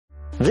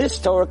This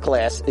Torah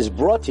class is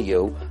brought to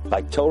you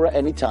by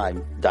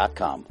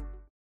TorahAnytime.com.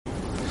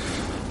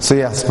 So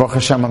yes, Baruch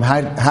Hashem, I'm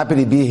happy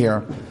to be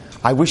here.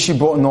 I wish you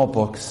brought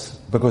notebooks,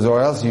 because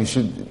or else you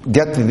should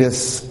get to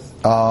this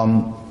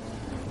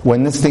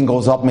when this thing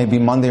goes up, maybe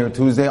Monday or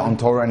Tuesday on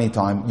Torah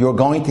Anytime. You're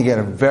going to get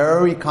a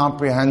very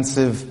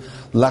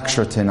comprehensive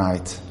lecture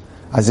tonight,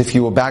 as if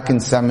you were back in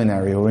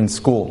seminary or in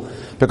school.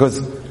 Because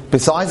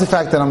besides the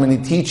fact that I'm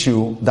going to teach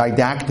you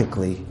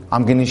didactically,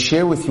 I'm going to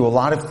share with you a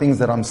lot of things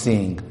that I'm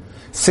seeing.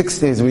 6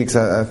 days a week,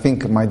 I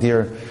think my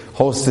dear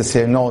hostess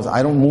here knows,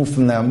 I don't move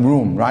from the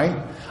room, right?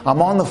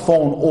 I'm on the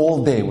phone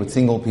all day with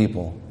single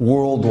people,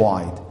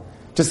 worldwide.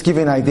 Just to give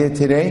you an idea,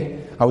 today,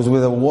 I was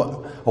with a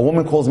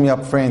woman calls me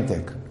up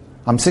frantic.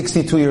 I'm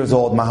 62 years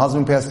old, my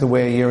husband passed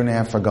away a year and a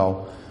half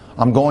ago.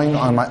 I'm going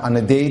on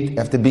a date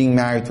after being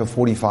married for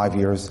 45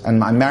 years,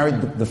 and I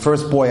married the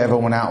first boy I ever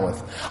went out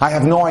with. I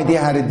have no idea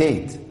how to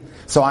date.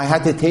 So I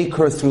had to take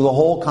her through the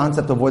whole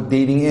concept of what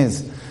dating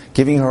is,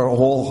 giving her her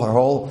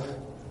whole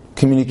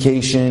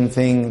communication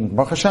thing.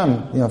 Baruch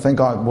Hashem, thank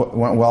God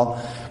went well.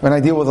 When I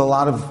deal with a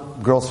lot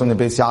of girls from the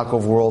Beis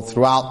Yaakov world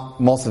throughout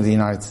most of the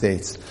United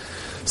States.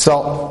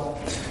 So,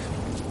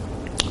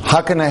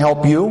 how can I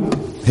help you?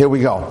 Here we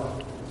go.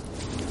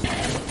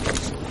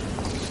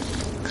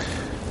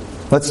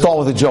 Let's start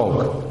with a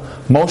joke.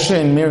 Moshe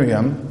and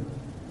Miriam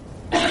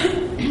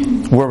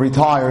were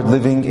retired,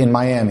 living in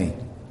Miami.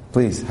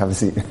 Please, have a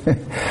seat.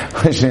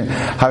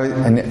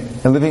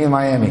 Living in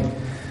Miami.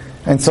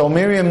 And so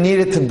Miriam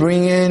needed to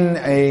bring in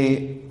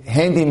a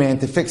handyman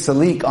to fix a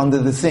leak under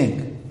the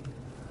sink.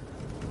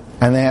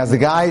 And as the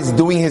guy's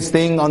doing his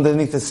thing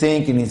underneath the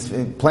sink and he's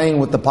playing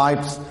with the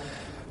pipes,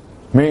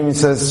 Miriam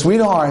says,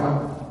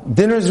 "Sweetheart,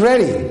 dinner's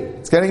ready.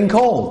 It's getting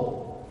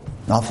cold."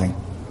 Nothing.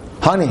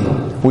 "Honey,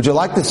 would you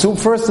like the soup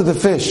first or the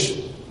fish?"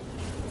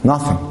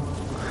 Nothing.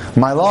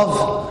 "My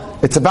love,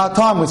 it's about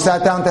time we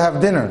sat down to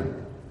have dinner."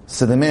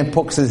 So the man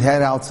pokes his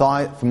head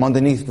outside from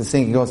underneath the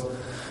sink. He goes,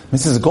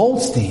 "Mrs.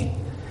 Goldstein,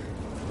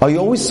 are you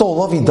always so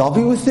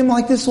lovey-dovey with him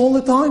like this all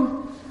the time?"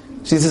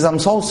 She says, "I'm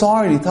so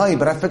sorry to tell you,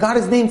 but I forgot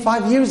his name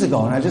 5 years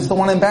ago, and I just don't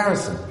want to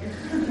embarrass him."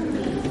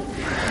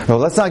 Well,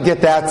 let's not get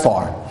that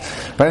far.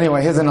 But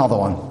anyway, here's another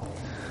one.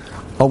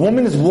 A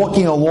woman is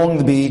walking along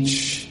the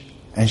beach,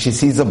 and she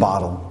sees a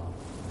bottle.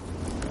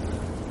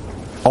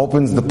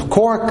 Opens the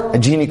cork, a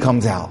genie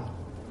comes out.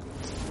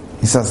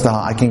 He says,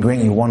 "I can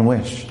grant you one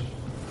wish."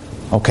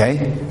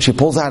 Okay. She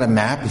pulls out a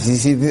map. You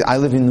see, I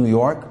live in New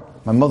York.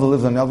 My mother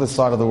lives on the other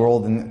side of the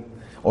world in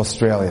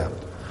Australia.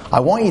 "I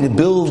want you to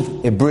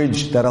build a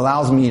bridge that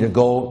allows me to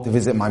go to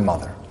visit my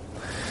mother."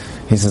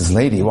 He says,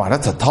 "Lady, wow,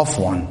 that's a tough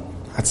one.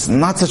 That's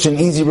not such an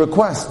easy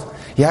request.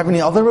 You have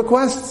any other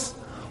requests?"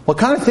 "Well,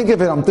 kind of think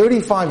of it. I'm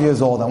 35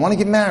 years old. I want to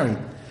get married.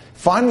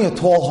 Find me a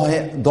tall,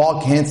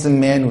 dark, handsome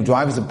man who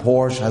drives a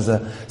Porsche, has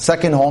a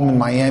second home in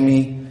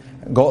Miami,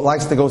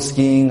 likes to go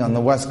skiing on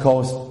the West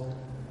Coast."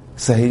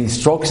 So he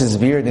strokes his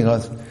beard and he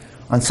goes,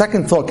 "On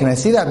second thought, can I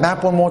see that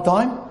map one more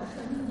time?"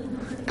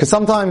 Because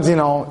sometimes,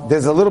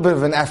 there's a little bit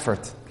of an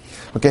effort.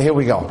 Okay, here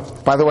we go.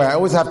 By the way, I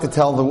always have to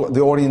tell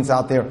the audience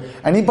out there,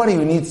 anybody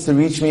who needs to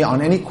reach me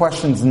on any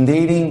questions in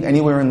dating,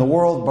 anywhere in the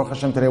world, Baruch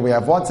Hashem, today we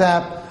have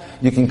WhatsApp.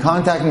 You can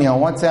contact me on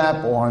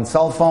WhatsApp or on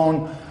cell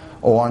phone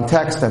or on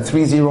text at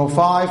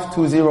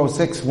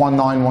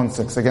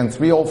 305-206-1916. Again,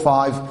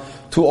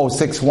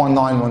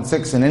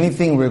 305-206-1916. And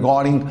anything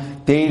regarding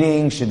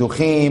dating,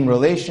 shidduchim,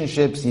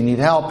 relationships, you need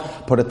help,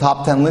 put a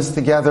top 10 list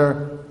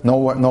together, no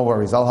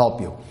worries, I'll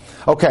help you.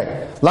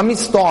 Okay, let me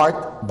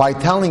start by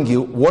telling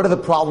you what are the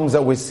problems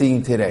that we're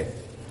seeing today.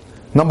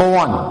 Number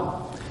one,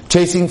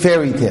 chasing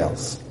fairy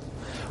tales.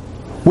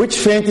 Which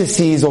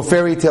fantasies or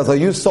fairy tales are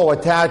you so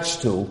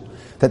attached to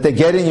that they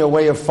get in your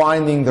way of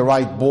finding the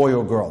right boy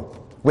or girl?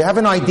 We have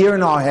an idea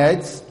in our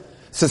heads,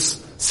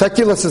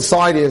 secular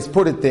society has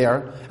put it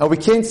there, and we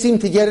can't seem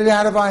to get it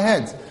out of our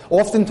heads.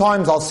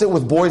 Oftentimes I'll sit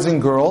with boys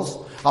and girls,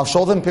 I'll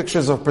show them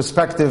pictures of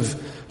prospective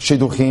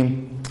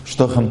shidduchim,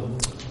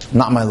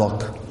 not my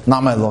look.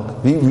 Not my look.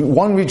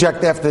 One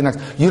reject after the next.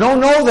 You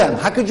don't know them.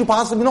 How could you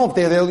possibly know if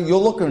they're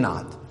your look or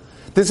not?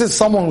 This is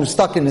someone who's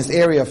stuck in this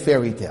area of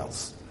fairy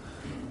tales.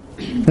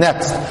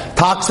 Next,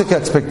 toxic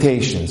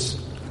expectations.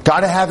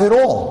 Gotta have it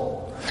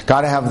all.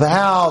 Gotta have the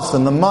house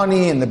and the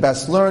money and the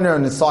best learner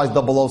and the size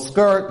 00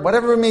 skirt,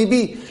 whatever it may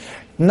be.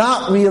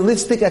 Not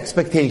realistic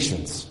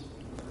expectations.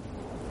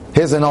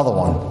 Here's another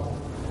one.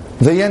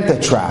 The Yenta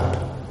trap.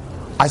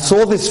 I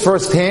saw this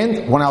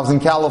firsthand when I was in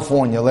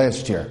California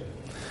last year.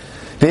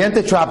 The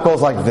Yenta trap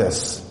goes like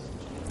this.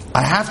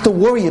 I have to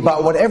worry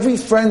about what every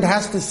friend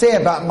has to say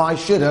about my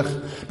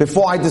shidduch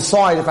before I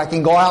decide if I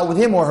can go out with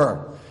him or her.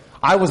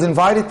 I was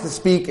invited to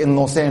speak in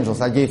Los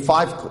Angeles. I gave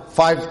five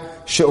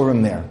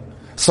shiurim there.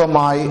 So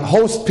my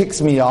host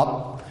picks me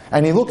up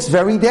and he looks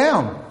very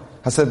down.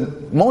 I said,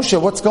 "Moshe,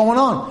 what's going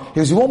on?" He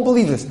goes, "You won't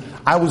believe this.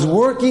 I was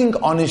working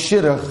on a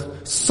shidduch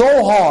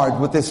so hard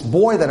with this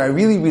boy that I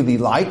really, really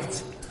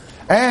liked.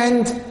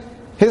 And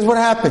here's what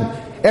happened.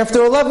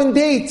 After 11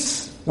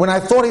 dates, when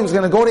I thought he was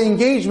going to go to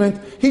engagement,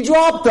 he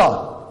dropped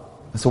her."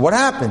 I said, "What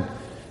happened?"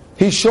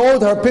 He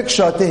showed her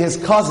picture to his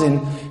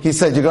cousin. He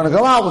said, you're going to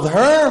go out with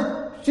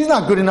her? She's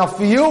not good enough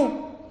for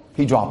you.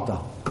 He dropped her.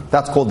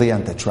 That's called the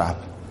enter trap.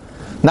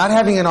 Not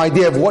having an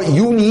idea of what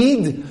you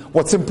need,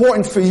 what's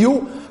important for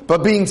you,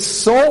 but being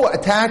so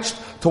attached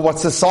to what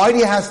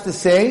society has to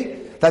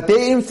say that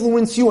they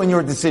influence you and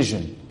your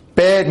decision.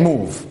 Bad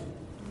move.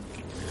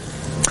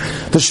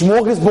 The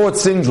smorgasbord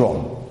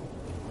syndrome.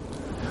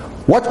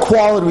 What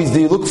qualities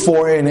do you look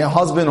for in a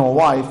husband or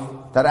wife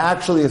that are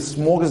actually a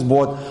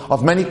smorgasbord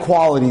of many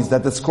qualities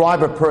that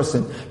describe a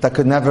person that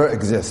could never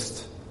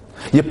exist?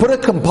 You put a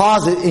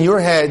composite in your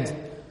head.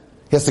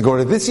 He has to go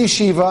to this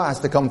yeshiva,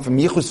 has to come from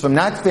yichus from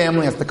that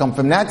family, has to come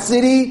from that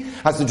city,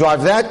 has to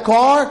drive that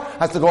car,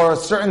 has to go to a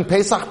certain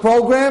Pesach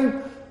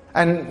program,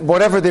 and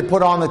whatever they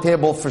put on the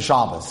table for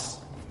Shabbos.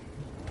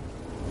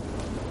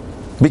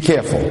 Be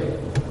careful.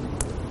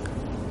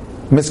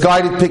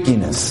 Misguided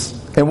pickiness.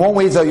 In what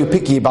ways are you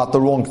picky about the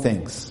wrong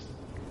things?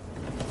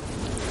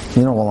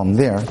 You know, while I'm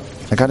there,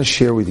 I got to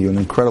share with you an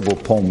incredible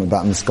poem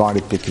about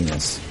misguided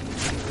pickiness.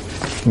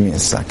 Give me a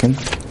second.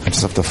 I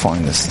just have to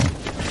find this thing.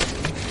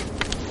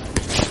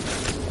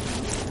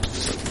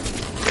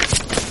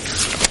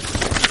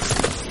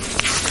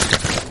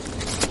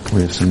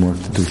 We have some work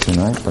to do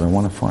tonight, but I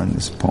want to find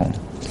this poem.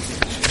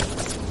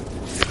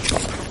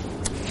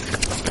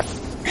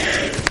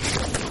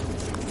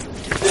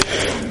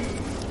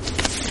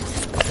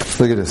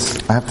 Look at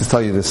this. I have to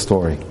tell you this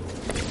story.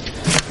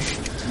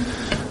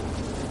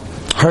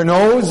 Her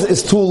nose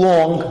is too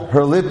long,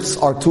 her lips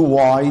are too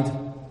wide.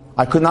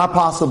 I could not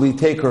possibly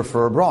take her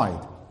for a bride.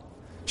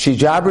 She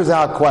jabbers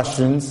out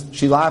questions,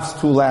 she laughs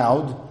too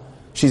loud.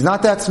 She's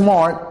not that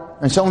smart,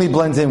 and she only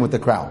blends in with the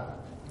crowd.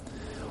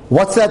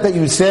 What's that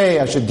you say?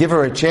 I should give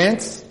her a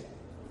chance?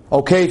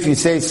 Okay, if you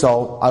say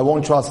so, I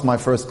won't trust my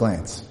first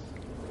glance.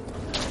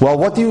 Well,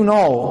 what do you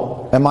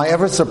know? Am I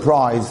ever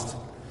surprised?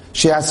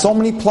 She has so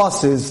many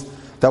pluses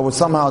that were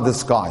somehow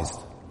disguised.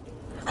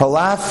 Her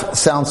laugh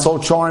sounds so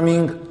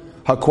charming.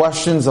 Her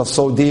questions are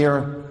so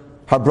dear.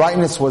 Her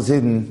brightness was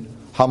hidden.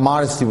 Her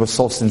modesty was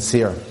so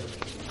sincere.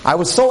 I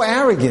was so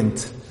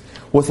arrogant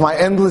with my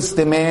endless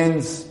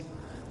demands.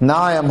 Now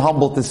I am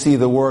humbled to see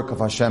the work of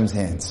Hashem's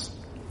hands.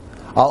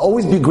 I'll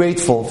always be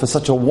grateful for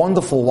such a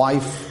wonderful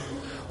wife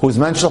whose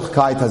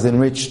menschlichkeit has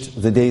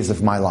enriched the days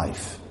of my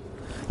life.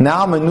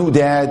 Now I'm a new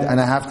dad and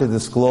I have to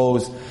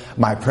disclose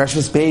my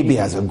precious baby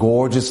has a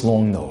gorgeous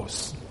long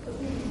nose.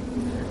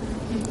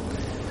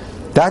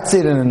 That's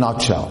it in a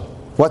nutshell.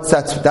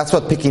 That's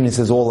what pickiness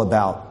is all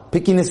about.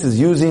 Pickiness is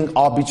using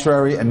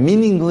arbitrary and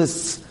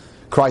meaningless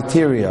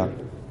criteria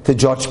to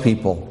judge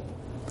people.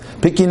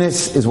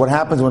 Pickiness is what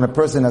happens when a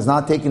person has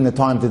not taken the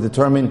time to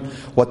determine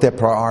what their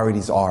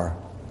priorities are.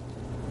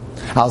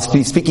 I'll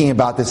be speaking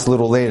about this a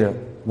little later.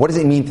 What does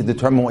it mean to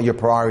determine what your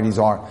priorities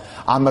are?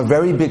 I'm a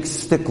very big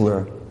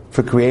stickler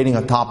for creating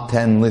a top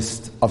 10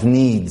 list of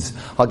needs.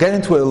 I'll get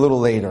into it a little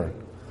later.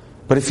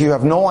 But if you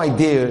have no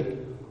idea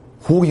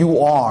who you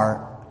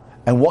are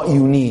and what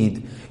you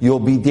need, you'll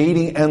be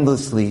dating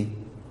endlessly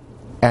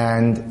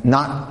and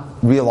not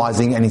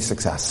realizing any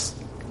success.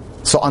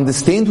 So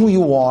understand who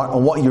you are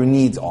and what your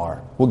needs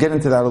are. We'll get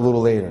into that a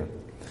little later.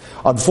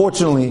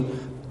 Unfortunately,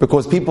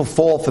 because people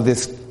fall for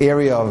this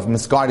area of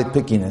misguided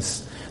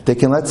pickiness, they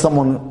can let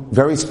someone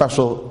very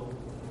special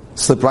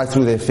slip right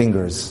through their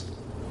fingers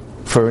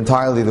for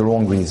entirely the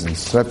wrong reasons.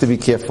 So I have to be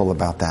careful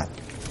about that.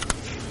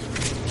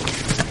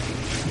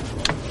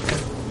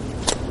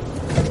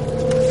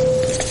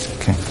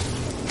 Okay,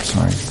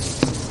 sorry.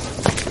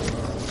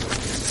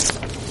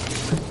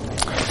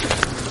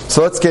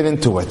 So let's get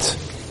into it.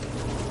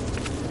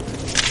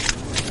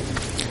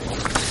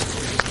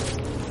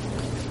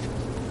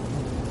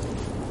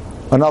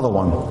 Another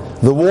one,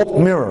 the warped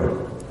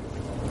mirror.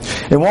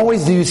 In what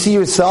ways do you see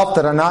yourself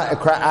that are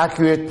not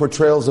accurate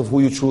portrayals of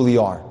who you truly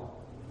are?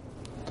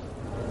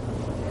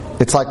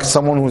 It's like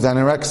someone who's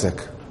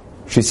anorexic.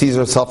 She sees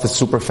herself as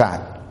super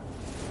fat.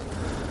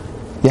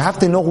 You have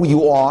to know who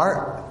you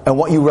are and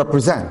what you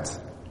represent.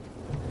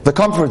 The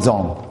comfort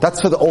zone, that's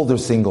for the older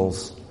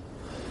singles.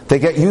 They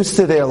get used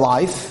to their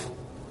life.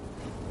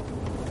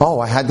 Oh,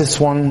 I had this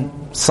one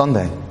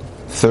Sunday,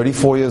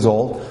 34 years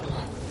old.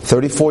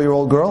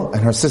 34-year-old girl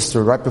and her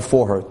sister right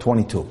before her,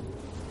 22.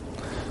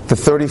 The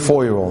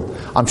 34-year-old.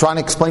 I'm trying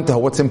to explain to her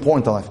what's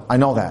important in life. I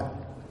know that.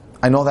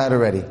 I know that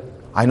already.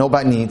 I know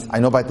about needs. I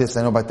know about this.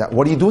 I know about that.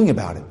 What are you doing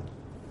about it?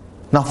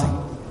 Nothing.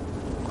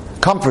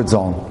 Comfort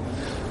zone.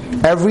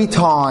 Every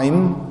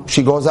time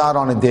she goes out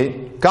on a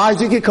date,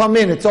 guys, you can come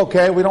in. It's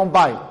okay. We don't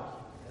bite.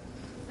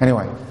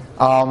 Anyway,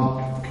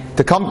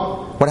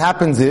 what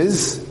happens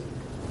is,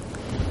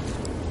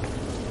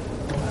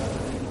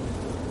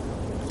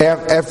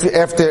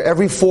 after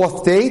every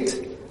fourth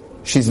date,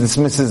 she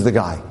dismisses the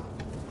guy.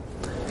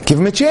 Give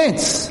him a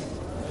chance.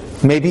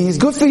 Maybe he's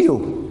good for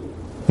you.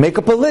 Make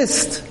up a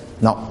list.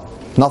 No,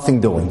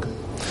 nothing doing.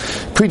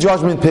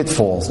 Prejudgment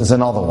pitfalls is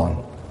another one.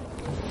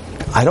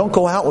 I don't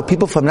go out with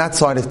people from that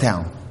side of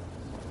town.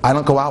 I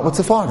don't go out with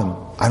Sephardim.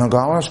 I don't go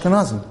out with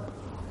Ashkenazim.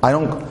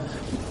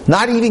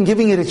 Not even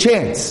giving it a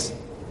chance.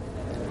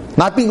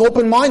 Not being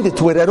open-minded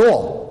to it at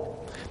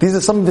all. These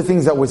are some of the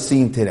things that we're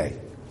seeing today.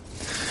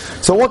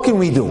 So what can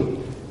we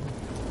do?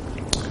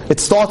 It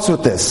starts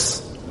with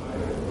this.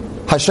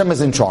 Hashem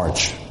is in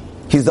charge.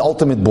 He's the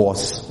ultimate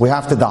boss. We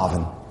have to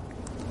daven.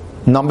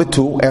 Number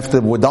two,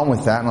 after we're done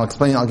with that, and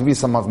I'll give you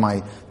some of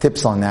my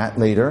tips on that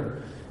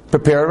later,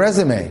 prepare a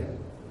resume.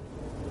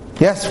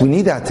 Yes, we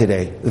need that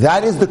today.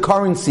 That is the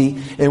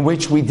currency in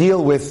which we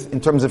deal with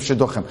in terms of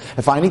shidduchim.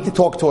 If I need to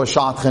talk to a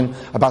shadchan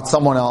about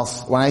someone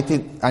else, when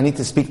I need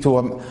to speak to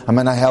a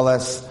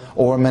menaheles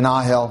or a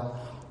menahel,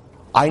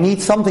 I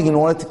need something in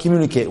order to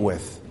communicate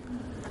with.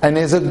 And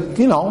there's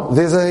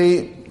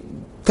a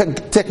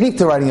technique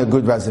to writing a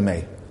good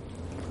resume.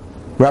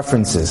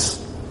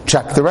 References.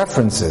 Check the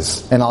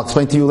references. And I'll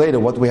explain to you later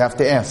what we have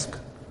to ask.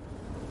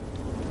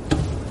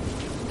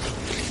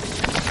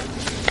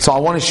 So I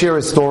want to share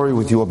a story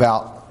with you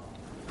about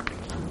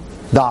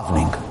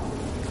davening.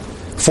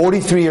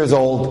 43 years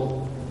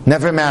old,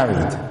 never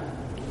married.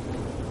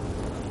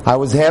 I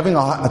was having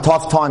a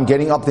tough time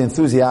getting up the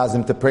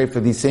enthusiasm to pray for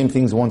these same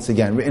things once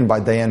again, written by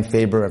Diane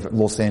Faber of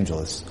Los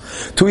Angeles.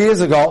 2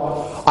 years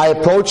ago, I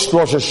approached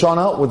Rosh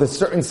Hashanah with a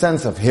certain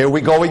sense of, here we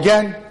go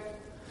again.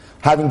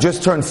 Having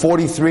just turned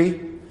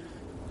 43,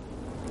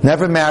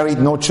 never married,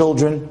 no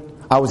children,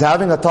 I was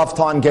having a tough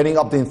time getting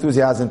up the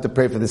enthusiasm to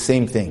pray for the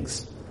same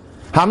things.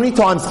 How many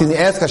times can you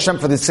ask Hashem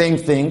for the same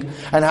thing,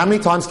 and how many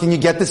times can you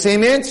get the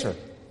same answer?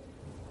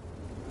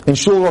 In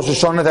Shul Rosh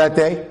Hashanah that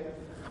day,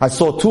 I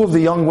saw two of the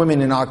young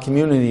women in our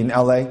community in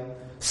LA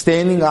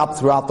standing up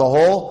throughout the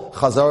whole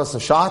Chazaras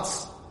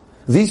Hashatz.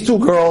 These two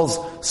girls,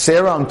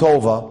 Sarah and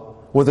Tova,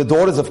 were the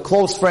daughters of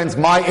close friends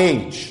my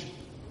age.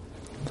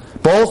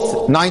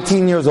 Both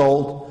 19 years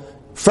old,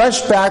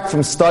 fresh back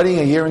from studying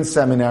a year in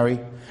seminary,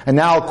 and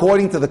now,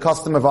 according to the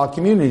custom of our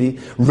community,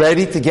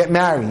 ready to get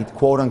married,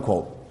 quote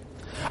unquote.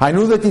 I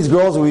knew that these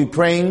girls would be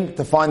praying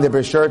to find their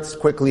beshirts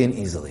quickly and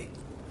easily.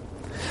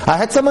 I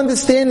had some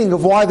understanding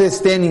of why they're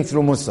standing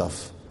through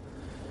Musaf.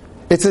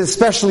 It's an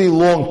especially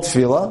long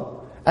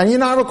tefillah, and you're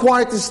not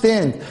required to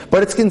stand,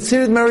 but it's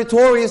considered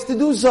meritorious to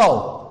do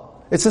so.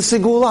 It's a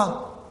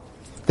segula.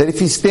 That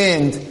if you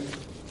stand,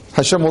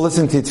 Hashem will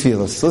listen to your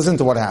tefillahs. Listen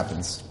to what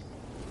happens.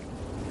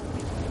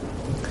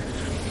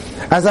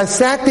 As I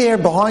sat there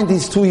behind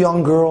these two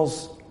young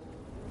girls,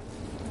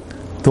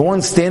 the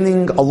one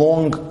standing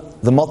along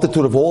the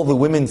multitude of all the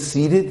women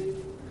seated,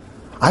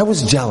 I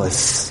was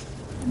jealous.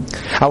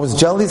 I was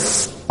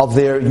jealous of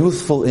their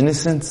youthful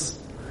innocence,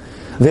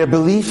 their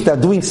belief that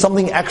doing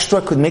something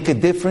extra could make a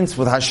difference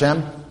with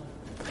Hashem.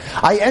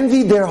 I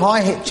envied their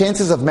high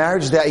chances of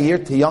marriage that year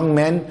to young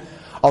men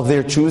of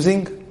their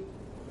choosing.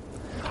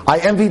 I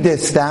envied their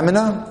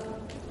stamina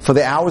for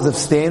the hours of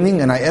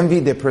standing, and I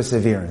envied their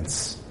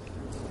perseverance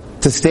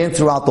to stand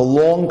throughout the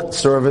long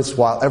service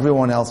while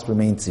everyone else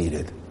remained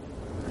seated.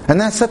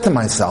 And I said to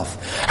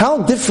myself,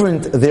 how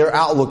different their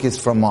outlook is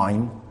from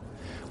mine.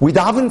 We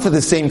daven for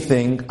the same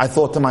thing. I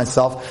thought to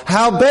myself,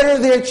 how better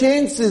their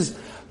chances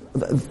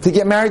to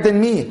get married than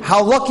me.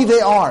 How lucky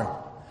they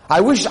are.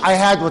 I wish I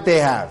had what they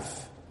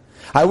have.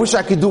 I wish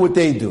I could do what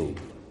they do.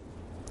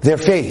 Their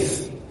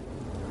faith.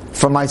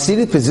 From my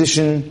seated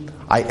position,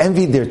 I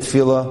envied their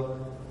tefillah,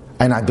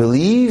 and I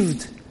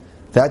believed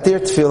that their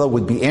tefillah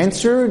would be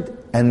answered,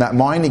 and that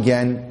mine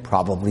again,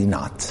 probably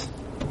not.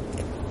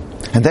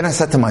 And then I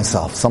said to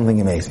myself, something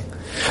amazing.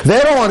 They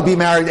don't want to be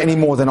married any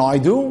more than I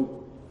do.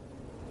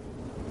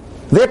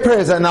 Their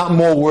prayers are not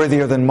more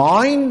worthier than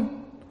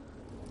mine.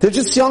 They're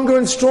just younger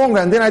and stronger.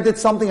 And then I did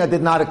something I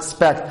did not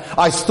expect.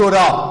 I stood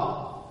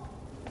up.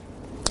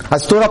 I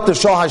stood up to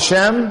show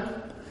Hashem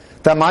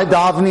that my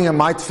davening and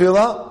my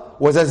tefillah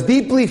was as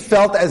deeply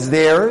felt as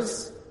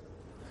theirs,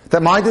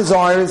 that my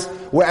desires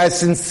were as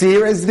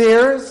sincere as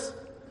theirs,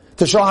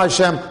 to show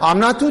Hashem, I'm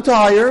not too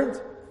tired,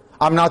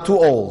 I'm not too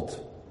old,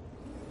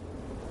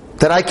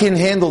 that I can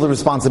handle the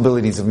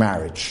responsibilities of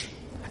marriage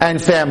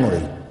and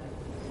family.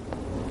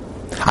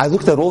 I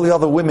looked at all the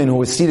other women who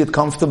were seated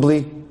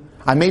comfortably.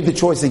 I made the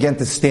choice again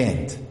to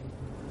stand.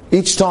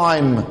 Each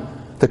time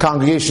the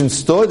congregation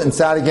stood and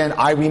sat again,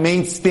 I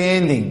remained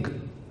standing.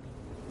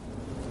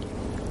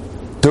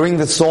 During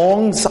the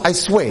songs, I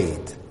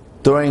swayed.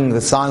 During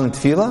the silent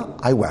tefillah,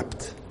 I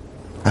wept.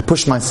 I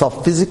pushed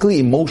myself physically,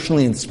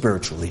 emotionally, and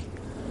spiritually.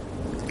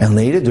 And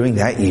later, during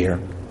that year,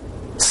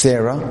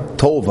 Sarah,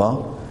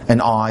 Tova,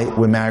 and I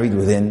were married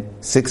within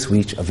 6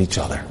 weeks of each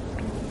other.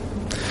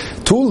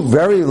 Two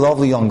very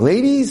lovely young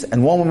ladies,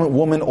 and one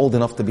woman old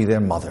enough to be their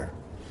mother.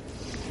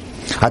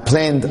 I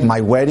planned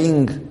my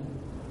wedding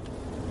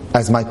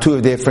as my two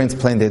of their friends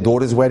planned their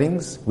daughters'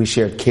 weddings. We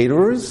shared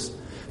caterers,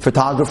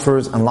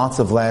 photographers, and lots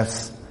of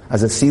laughs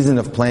as a season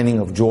of planning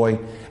of joy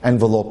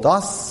enveloped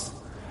us,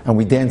 and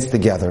we danced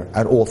together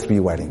at all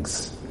three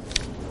weddings.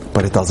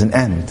 But it doesn't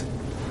end.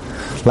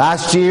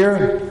 Last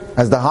year,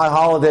 as the high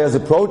holidays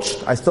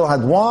approached, I still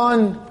had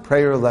one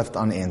prayer left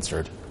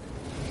unanswered.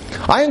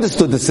 I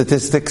understood the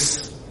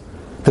statistics,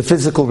 the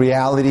physical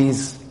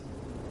realities,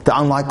 the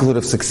unlikelihood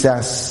of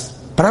success,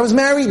 but I was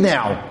married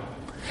now.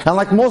 And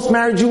like most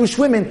married Jewish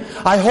women,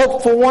 I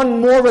hoped for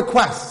one more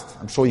request.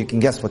 I'm sure you can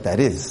guess what that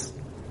is.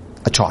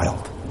 A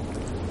child.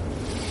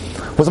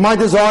 Was my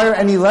desire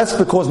any less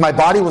because my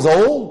body was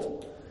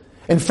old?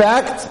 In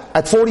fact,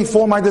 at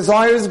 44 my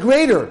desire is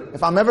greater.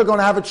 If I'm ever going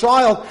to have a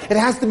child, it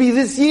has to be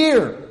this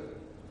year.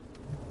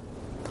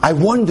 I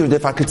wondered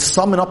if I could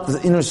summon up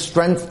the inner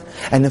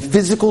strength and the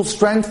physical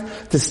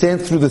strength to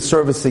stand through the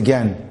service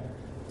again.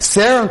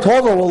 Sarah and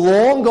Tova were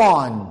long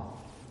gone.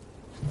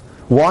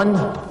 One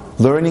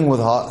learning with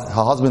her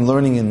husband,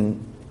 learning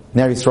in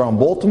Ner Yisrael in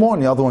Baltimore,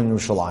 and the other one in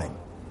Yerushalayim.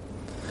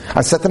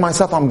 I said to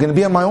myself, I'm going to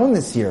be on my own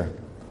this year.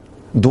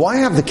 Do I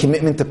have the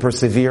commitment to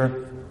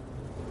persevere?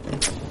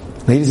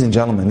 Ladies and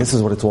gentlemen, this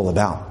is what it's all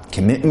about.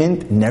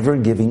 Commitment, never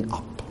giving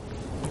up.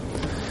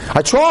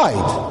 I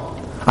tried.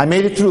 I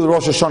made it through the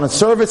Rosh Hashanah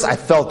service. I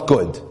felt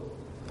good.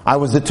 I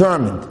was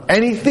determined.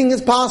 Anything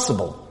is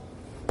possible.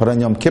 But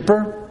on Yom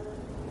Kippur,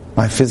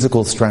 my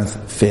physical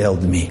strength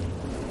failed me.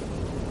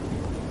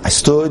 I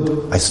stood,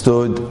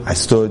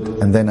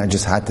 and then I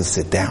just had to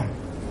sit down.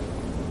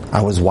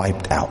 I was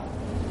wiped out.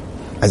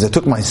 As I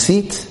took my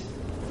seat,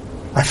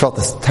 I felt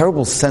this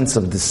terrible sense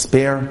of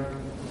despair.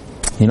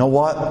 You know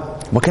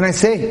what? What can I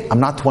say? I'm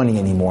not 20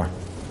 anymore.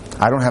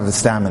 I don't have the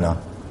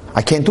stamina.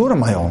 I can't do it on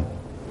my own.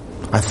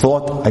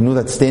 I knew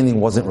that standing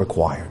wasn't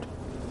required.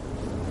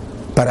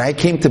 But I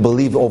came to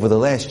believe over the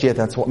last year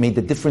that's what made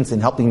the difference in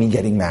helping me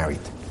getting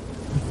married.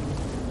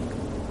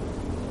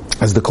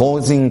 As the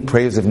closing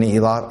prayers of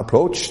Ne'ilah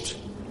approached,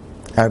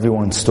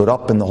 everyone stood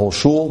up in the whole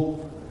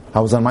shul.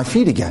 I was on my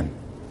feet again,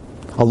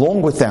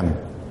 along with them.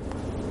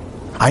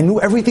 I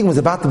knew everything was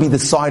about to be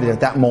decided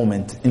at that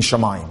moment in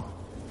Shamayim.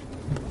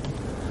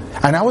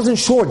 And I wasn't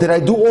sure, did I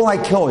do all I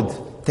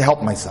could to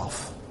help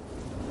myself?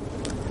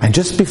 And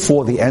just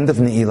before the end of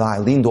Ne'ilah, I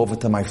leaned over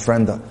to my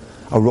friend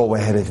a row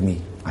ahead of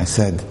me. I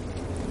said,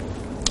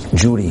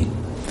 Judy,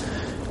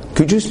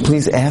 could you just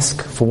please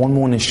ask for one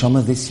more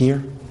neshama this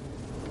year?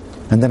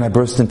 And then I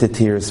burst into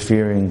tears,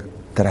 fearing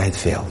that I had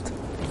failed.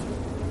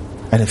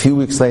 And a few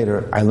weeks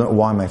later, I learned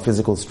why my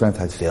physical strength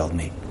had failed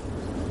me.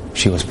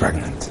 She was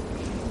pregnant.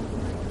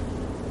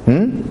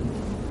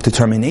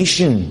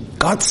 Determination,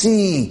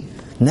 gutsy,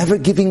 never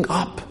giving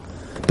up,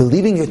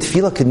 believing your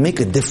tefillah could make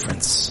a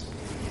difference.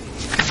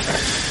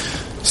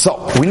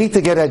 So, we need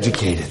to get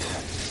educated.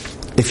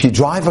 If you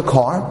drive a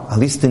car, at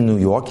least in New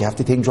York, you have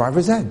to take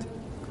driver's ed.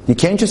 You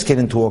can't just get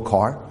into a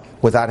car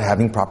without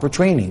having proper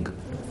training.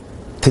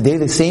 Today,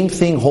 the same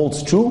thing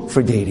holds true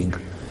for dating.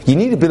 You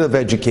need a bit of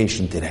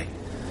education today.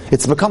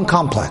 It's become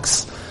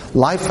complex.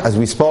 Life, as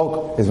we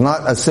spoke, is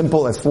not as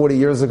simple as 40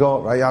 years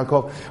ago, right,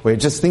 Yaakov? Where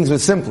just things were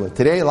simpler.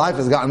 Today, life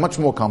has gotten much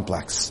more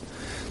complex.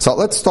 So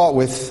let's start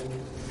with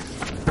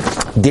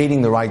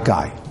dating the right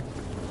guy.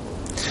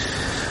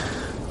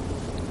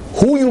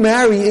 Who you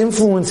marry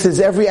influences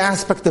every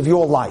aspect of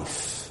your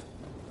life.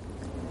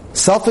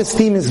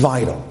 Self-esteem is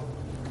vital.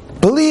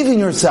 Believe in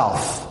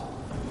yourself.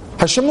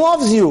 Hashem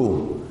loves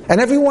you. And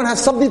everyone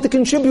has something to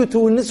contribute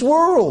to in this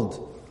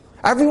world.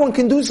 Everyone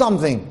can do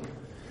something.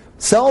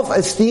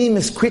 Self-esteem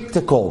is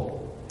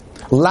critical.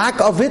 Lack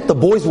of it, the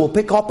boys will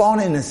pick up on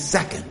it in a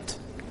second.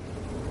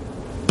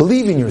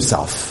 Believe in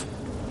yourself.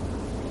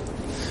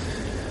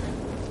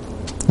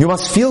 You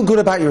must feel good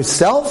about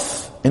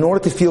yourself in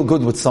order to feel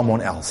good with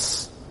someone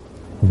else.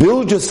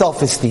 Build your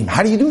self-esteem.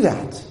 How do you do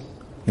that?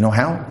 You know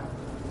how?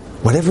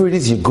 Whatever it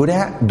is you're good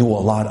at, do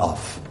a lot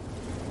of.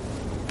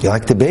 You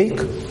like to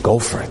bake? Go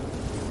for it.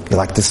 You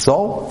like to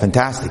sew?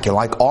 Fantastic. You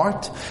like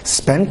art?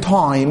 Spend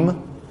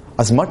time,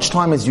 as much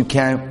time as you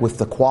can, with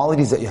the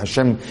qualities that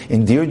Hashem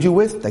endeared you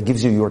with, that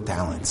gives you your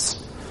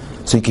talents.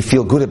 So you can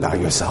feel good about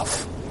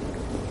yourself.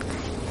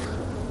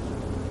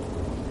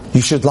 You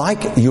should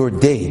like your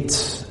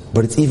date,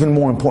 but it's even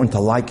more important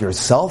to like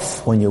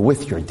yourself when you're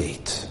with your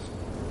date.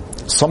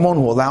 Someone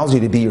who allows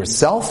you to be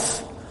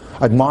yourself,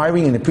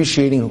 admiring and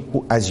appreciating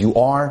who, as you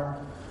are,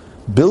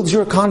 builds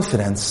your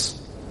confidence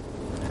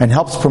and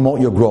helps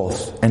promote your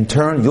growth. In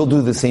turn, you'll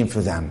do the same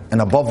for them.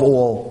 And above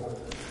all,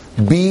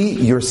 be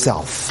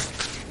yourself.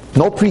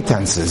 No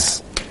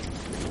pretenses.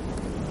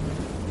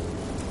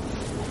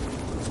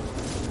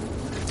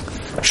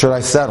 Should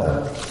I settle?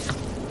 A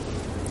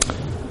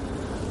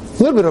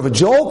little bit of a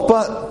joke,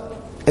 but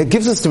it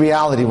gives us the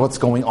reality of what's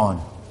going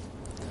on.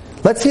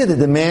 Let's hear the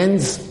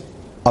demands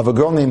of a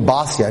girl named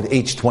Basia at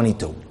age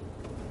 22.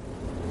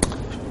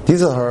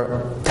 These are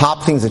her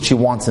top things that she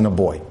wants in a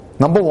boy.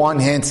 Number 1,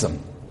 handsome.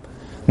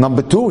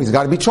 Number 2, he's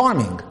got to be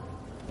charming.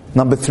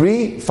 Number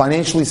 3,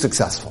 financially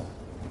successful.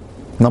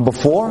 Number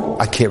 4,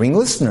 a caring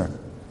listener.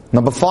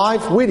 Number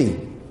 5, witty.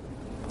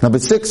 Number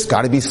 6,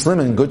 got to be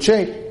slim and in good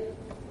shape.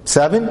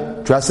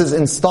 7, dresses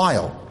in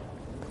style.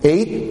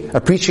 8,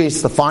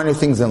 appreciates the finer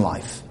things in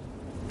life.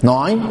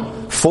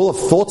 9, full of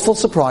thoughtful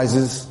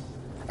surprises.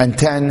 And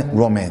 10,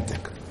 romantic.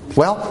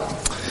 Well,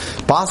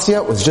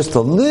 Basia was just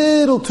a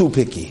little too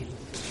picky.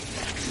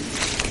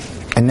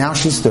 And now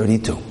she's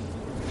 32.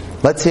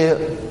 Let's hear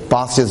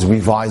Basia's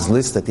revised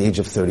list at the age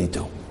of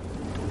 32.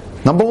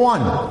 Number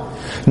 1,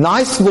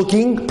 nice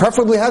looking,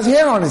 preferably has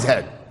hair on his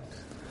head.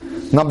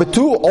 Number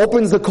 2,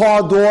 opens the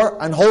car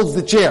door and holds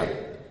the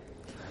chair.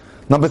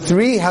 Number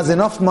 3, has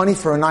enough money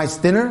for a nice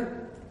dinner.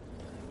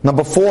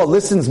 Number 4,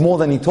 listens more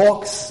than he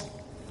talks.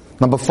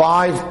 Number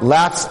 5,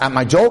 laughs at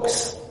my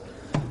jokes.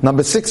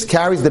 Number 6,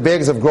 carries the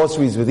bags of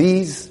groceries with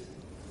ease.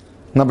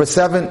 Number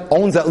 7,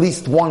 owns at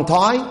least one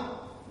tie.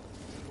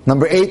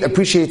 Number 8,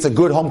 appreciates a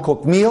good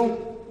home-cooked meal.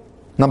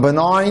 Number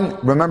 9,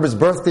 remembers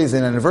birthdays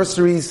and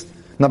anniversaries.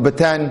 Number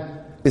 10,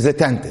 is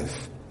attentive.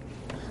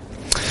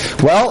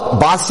 Well,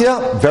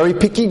 Basia, very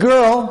picky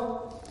girl.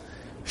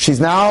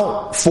 She's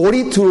now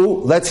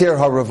 42. Let's hear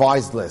her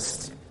revised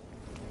list.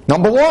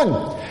 Number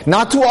 1,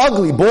 not too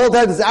ugly. Bald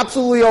head is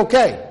absolutely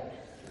okay.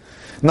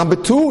 Number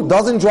 2,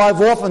 doesn't drive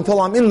off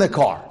until I'm in the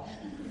car.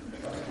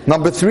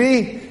 Number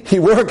 3, he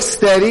works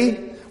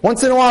steady.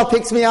 Once in a while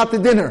takes me out to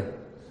dinner.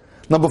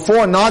 Number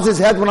 4, nods his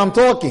head when I'm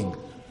talking.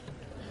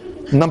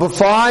 Number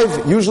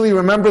 5, usually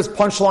remembers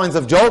punchlines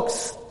of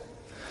jokes.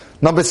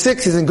 Number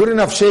 6, he's in good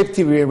enough shape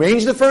to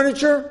rearrange the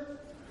furniture.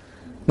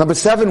 Number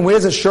 7,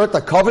 wears a shirt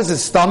that covers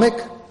his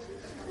stomach.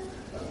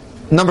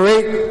 Number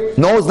 8,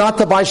 knows not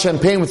to buy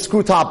champagne with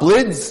screw-top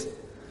lids.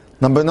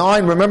 Number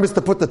 9, remembers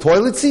to put the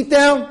toilet seat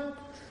down.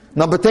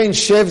 Number 10,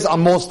 shaves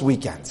on most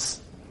weekends.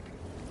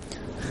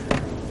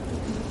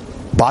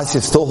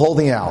 Basia's still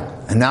holding out,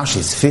 and now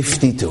she's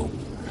 52.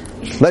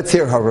 Let's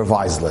hear her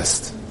revised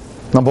list.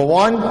 Number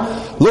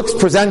 1, looks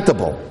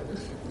presentable.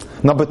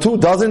 Number 2,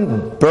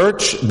 doesn't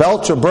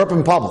belch or burp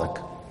in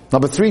public.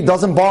 Number 3,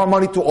 doesn't borrow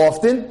money too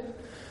often.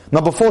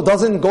 Number 4,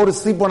 doesn't go to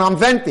sleep when I'm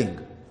venting.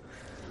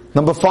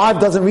 Number 5,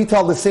 doesn't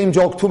retell the same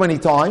joke too many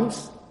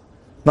times.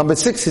 Number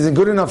 6, he's in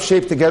good enough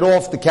shape to get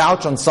off the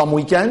couch on some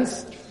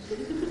weekends.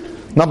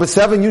 Number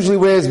 7, usually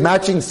wears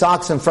matching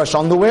socks and fresh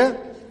underwear.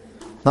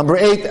 Number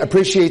 8,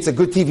 appreciates a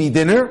good TV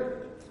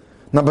dinner.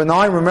 Number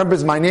 9,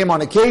 remembers my name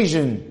on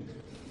occasion.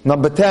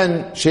 Number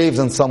 10, shaves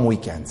on some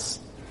weekends.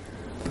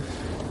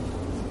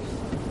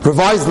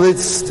 Revised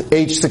list,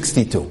 age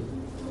 62.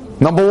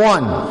 Number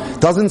 1,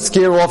 doesn't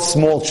scare off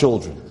small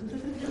children.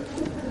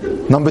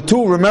 Number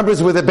 2,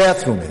 remembers where the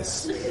bathroom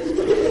is.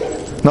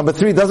 Number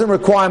 3, doesn't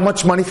require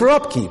much money for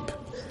upkeep.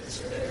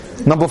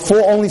 Number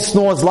 4, only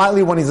snores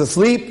lightly when he's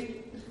asleep.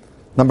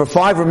 Number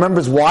 5,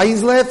 remembers why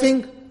he's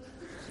laughing.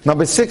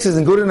 Number 6, is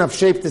in good enough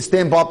shape to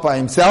stand up by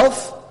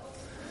himself.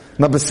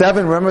 Number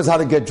 7, remembers how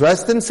to get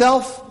dressed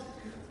himself.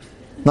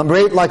 Number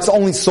 8, likes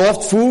only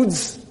soft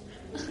foods.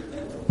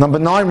 Number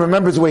 9,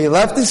 remembers where he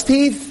left his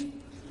teeth.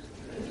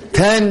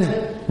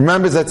 10,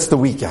 remembers that it's the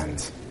weekend.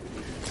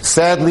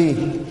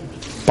 Sadly,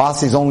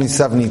 Basi's only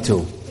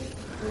 72.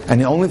 And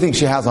the only thing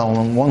she has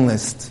on one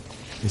list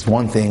is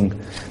one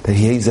thing, that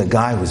he's a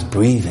guy who's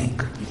breathing.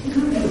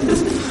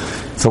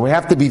 So we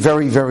have to be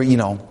very, very,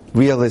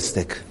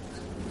 realistic.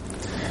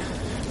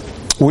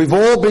 We've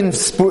all been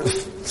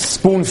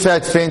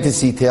spoon-fed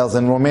fantasy tales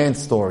and romance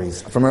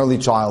stories from early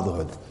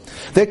childhood.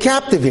 They're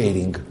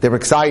captivating, they're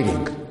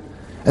exciting,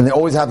 and they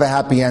always have a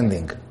happy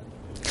ending.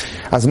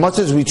 As much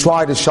as we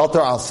try to shelter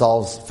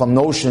ourselves from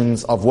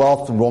notions of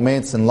wealth and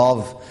romance and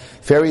love,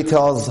 fairy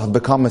tales have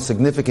become a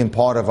significant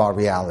part of our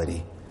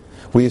reality.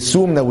 We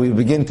assume that we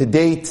begin to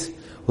date,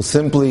 we'll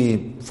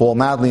simply fall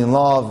madly in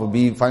love, we'll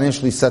be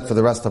financially set for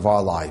the rest of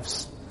our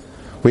lives.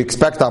 We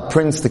expect our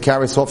prince to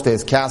carry us off to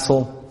his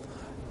castle,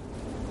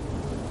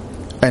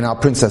 and our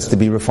princess to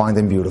be refined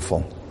and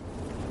beautiful.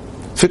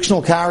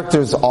 Fictional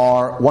characters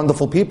are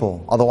wonderful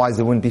people, otherwise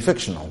they wouldn't be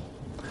fictional.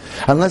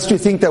 Unless you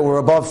think that we're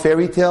above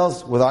fairy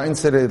tales with our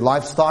insulated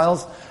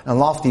lifestyles and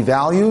lofty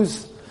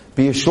values,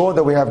 be assured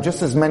that we have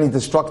just as many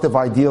destructive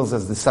ideals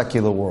as the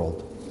secular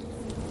world.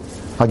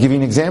 I'll give you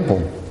an example.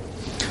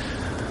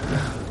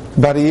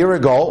 About a year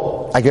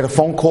ago, I get a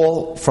phone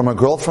call from a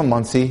girl from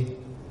Muncie,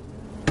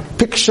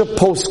 picture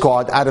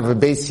postcard out of a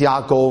Beis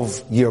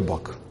Yaakov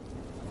yearbook.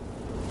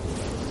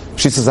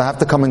 She says, I have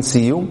to come and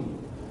see you.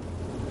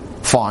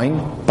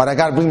 Fine, but I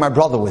got to bring my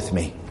brother with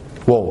me.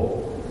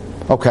 Whoa.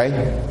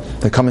 Okay.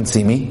 They come and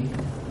see me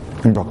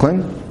in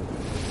Brooklyn.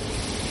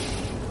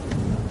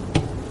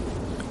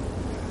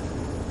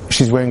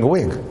 She's wearing a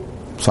wig.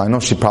 So I know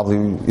she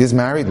probably is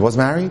married, was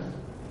married.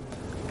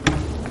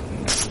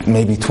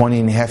 Maybe 20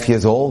 and a half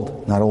years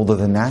old, not older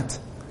than that.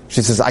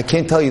 She says, I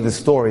can't tell you the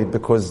story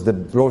because the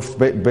Rosh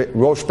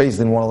Beis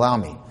didn't want to allow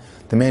me.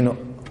 The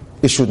man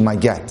issued my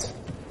get.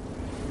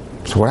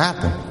 So what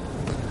happened?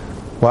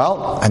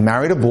 Well, I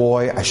married a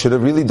boy. I should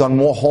have really done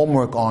more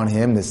homework on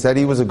him. They said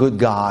he was a good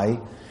guy.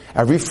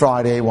 Every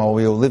Friday while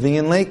we were living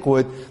in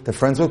Lakewood, the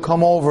friends would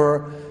come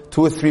over,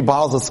 2 or 3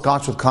 bottles of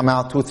scotch would come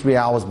out 2 or 3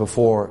 hours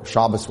before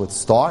Shabbos would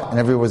start, and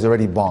everyone was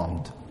already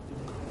bombed.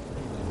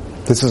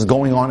 This was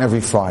going on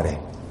every Friday.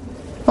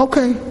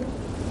 Okay.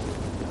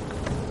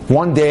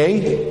 One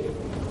day,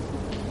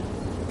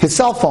 his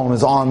cell phone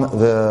is on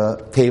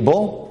the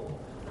table.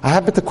 I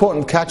happened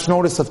to catch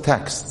notice of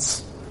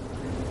texts.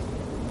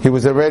 He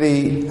was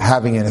already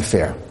having an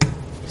affair.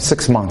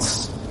 6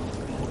 months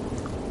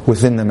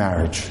within the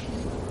marriage.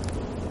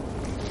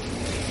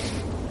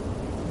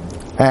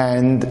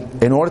 And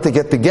in order to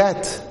get the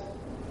get,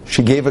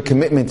 she gave a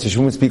commitment that she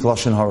wouldn't speak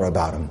Lashon Hara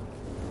about him.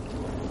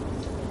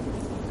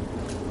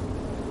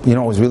 You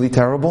know what was really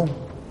terrible?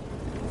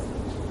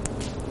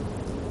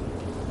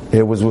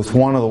 It was with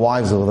one of the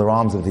wives of the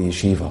Rams of the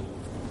yeshiva.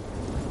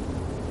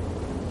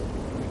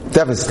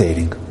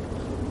 Devastating.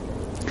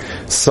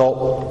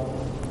 So,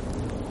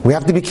 we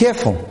have to be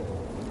careful.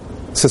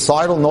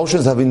 Societal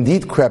notions have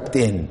indeed crept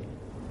in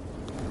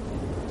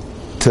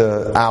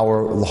to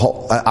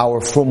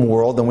our frum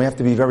world, and we have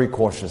to be very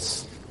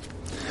cautious.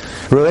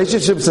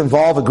 Relationships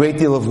involve a great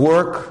deal of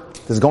work.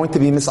 There's going to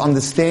be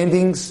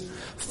misunderstandings,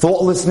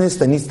 thoughtlessness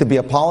that needs to be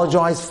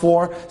apologized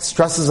for,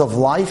 stresses of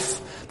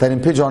life that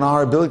impinge on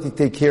our ability to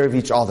take care of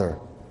each other.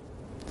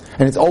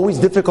 And it's always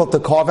difficult to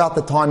carve out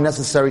the time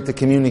necessary to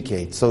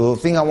communicate. So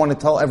the thing I want to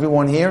tell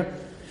everyone here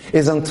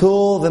is,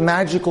 until the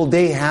magical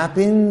day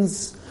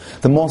happens,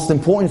 the most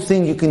important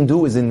thing you can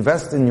do is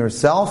invest in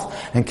yourself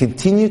and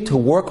continue to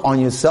work on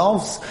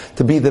yourselves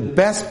to be the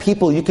best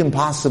people you can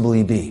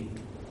possibly be.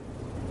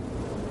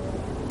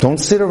 Don't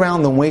sit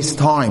around and waste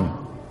time.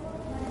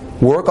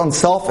 Work on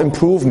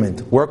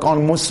self-improvement. Work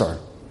on musar.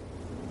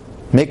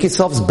 Make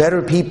yourselves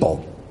better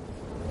people.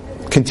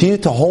 Continue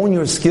to hone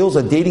your skills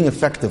at dating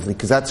effectively,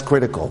 because that's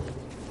critical.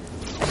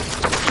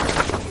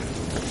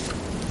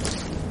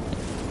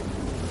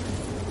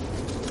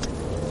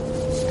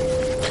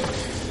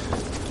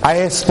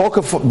 I spoke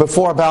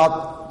before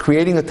about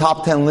creating a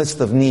top 10 list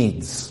of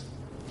needs.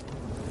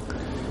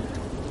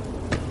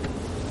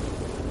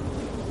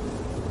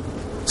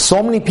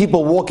 So many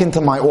people walk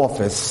into my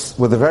office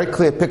with a very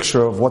clear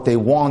picture of what they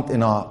want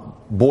in a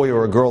boy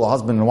or a girl, a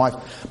husband and a wife,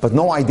 but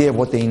no idea of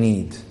what they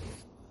need.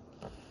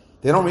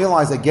 They don't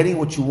realize that getting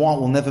what you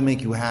want will never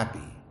make you happy.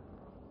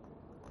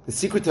 The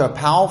secret to a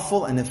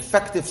powerful and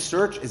effective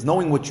search is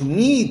knowing what you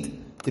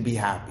need to be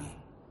happy.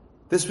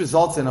 This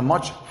results in a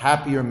much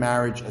happier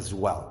marriage as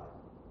well.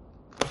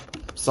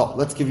 So,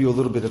 let's give you a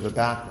little bit of a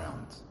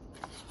background.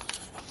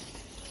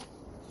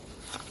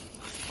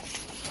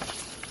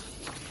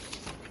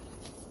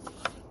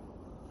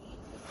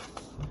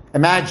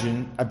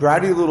 Imagine a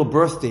bratty little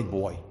birthday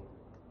boy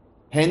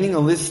handing a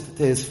list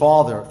to his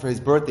father for his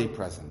birthday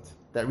present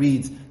that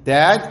reads,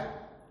 "Dad,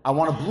 I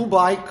want a blue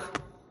bike,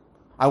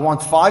 I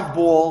want 5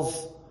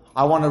 balls,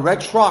 I want a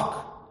red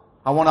truck,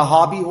 I want a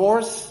hobby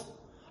horse,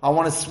 I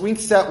want a swing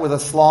set with a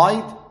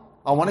slide,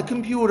 I want a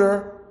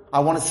computer, I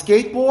want a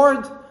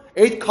skateboard,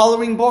 8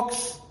 coloring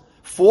books,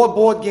 4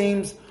 board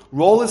games,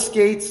 roller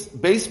skates,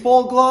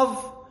 baseball glove,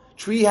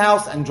 tree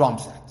house, and drum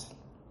set."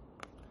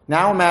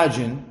 Now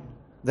imagine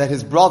that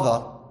his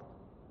brother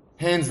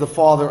hands the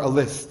father a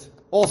list,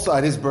 also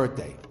at his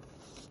birthday.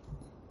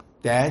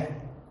 "Dad,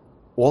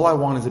 all I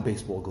want is a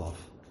baseball glove.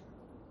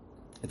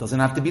 It doesn't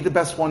have to be the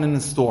best one in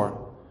the store,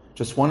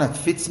 just one that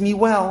fits me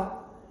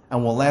well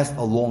and will last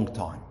a long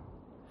time.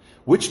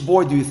 Which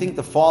boy do you think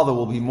the father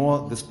will be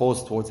more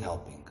disposed towards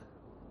helping?"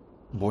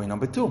 Boy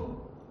number 2.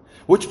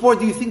 "Which boy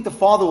do you think the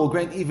father will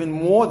grant even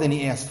more than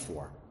he asked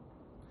for?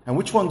 And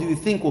which one do you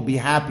think will be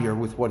happier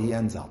with what he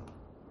ends up?"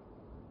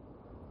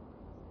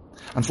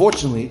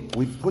 Unfortunately,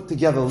 we put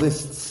together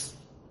lists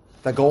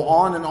that go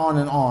on and on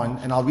and on,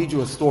 and I'll read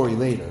you a story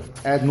later,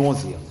 ad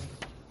nauseum,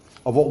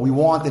 of what we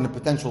want in a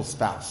potential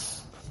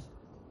spouse.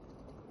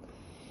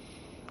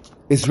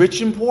 Is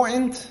rich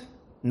important?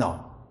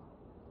 No.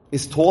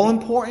 Is tall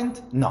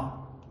important? No.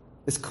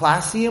 Is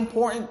classy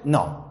important?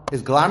 No.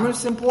 Is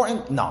glamorous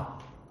important? No.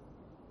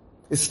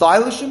 Is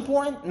stylish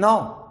important?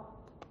 No.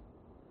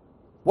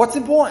 What's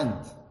important?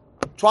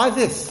 Try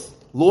this.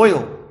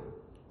 Loyal.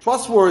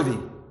 Trustworthy.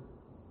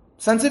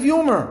 Sense of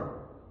humor.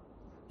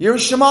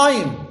 Yiras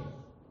Shamayim.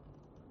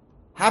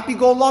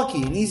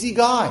 Happy-go-lucky. An easy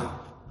guy.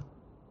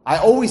 I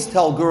always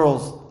tell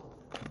girls,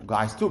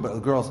 guys too, but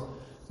girls,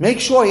 make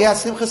sure he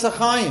has Simchas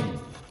HaChaim.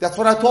 That's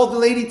what I told the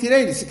lady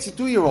today, the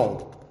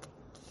 62-year-old.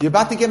 You're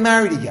about to get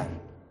married again.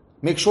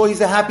 Make sure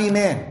he's a happy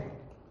man.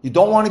 You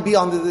don't want to be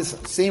under this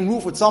same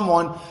roof with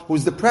someone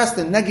who's depressed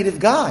and negative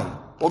guy,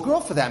 or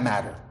girl for that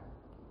matter.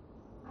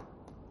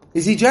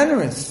 Is he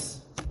generous?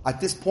 At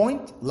this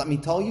point, let me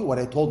tell you what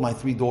I told my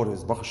 3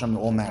 daughters. Baruch Hashem,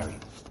 they're all married.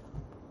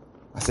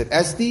 I said,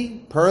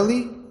 Esti,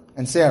 Pearlie,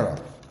 and Sarah.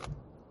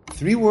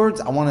 3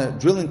 words I want to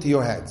drill into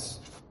your heads.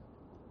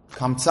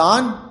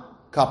 Kamtzan,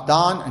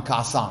 Kapdan, and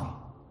Kasan.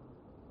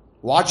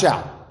 Watch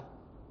out.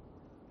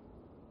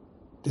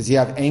 Does he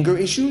have anger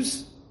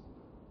issues?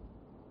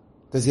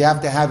 Does he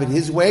have to have it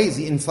his way? Is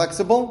he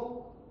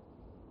inflexible?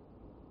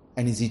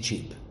 And is he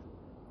cheap?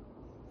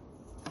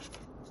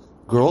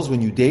 Girls,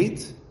 when you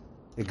date,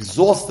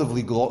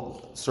 exhaustively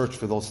search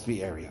for those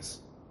 3 areas.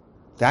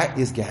 That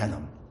is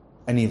Gehenna.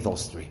 Any of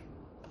those 3.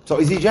 So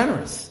is he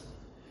generous?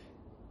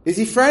 Is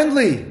he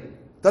friendly?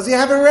 Does he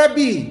have a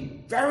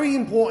Rebbe? Very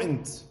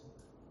important.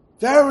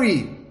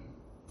 Very.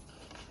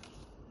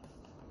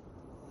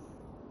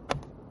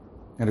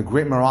 I had a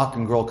great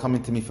Moroccan girl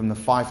coming to me from the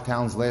 5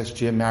 towns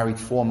last year, married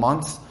 4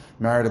 months,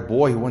 married a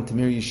boy who went to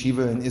Mir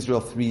Yeshiva in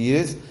Israel 3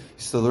 years,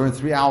 used to learn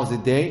 3 hours a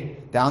day,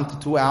 down to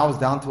 2 hours,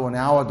 down to 1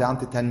 hour, down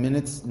to 10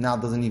 minutes, now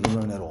doesn't even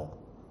learn at all.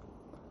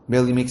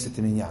 Barely makes it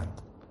to Minyan.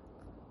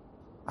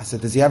 I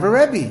said, does he have a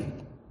Rebbe?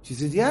 She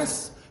said,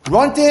 yes.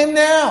 Run to him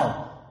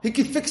now. He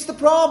could fix the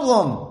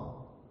problem.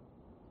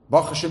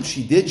 Baruch Hashem,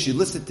 she did. She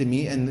listened to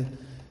me, and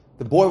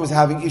The boy was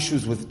having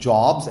issues with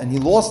jobs and he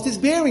lost his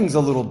bearings a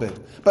little bit.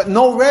 But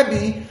no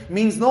Rebbe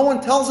means no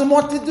one tells him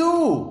what to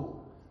do.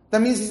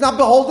 That means he's not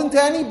beholden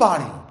to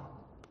anybody.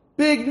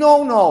 Big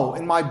no-no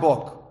in my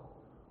book.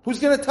 Who's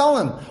going to tell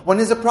him when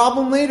there's a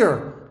problem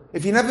later?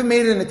 If he never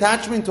made an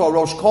attachment to a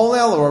Rosh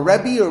Kollel or a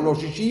Rebbe or a Rosh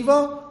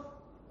Yeshiva,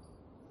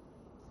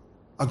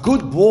 a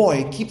good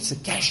boy keeps a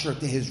kesher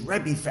to his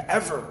Rebbe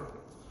forever.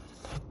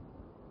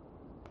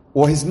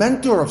 Or his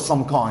mentor of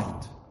some kind.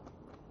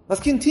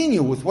 Let's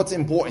continue with what's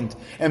important.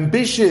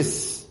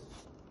 Ambitious.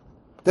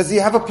 Does he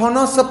have a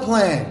parnasa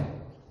plan?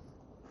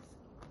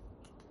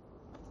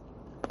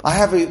 I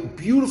have a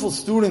beautiful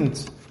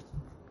student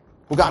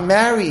who got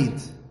married.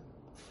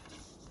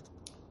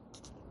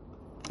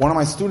 One of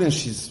my students,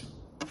 she's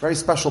a very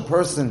special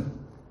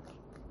person.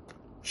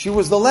 She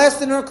was the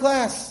last in her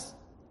class.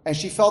 And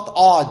she felt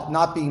odd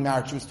not being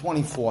married. She was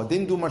 24.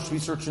 Didn't do much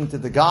research into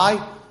the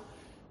guy.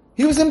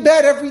 He was in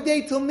bed every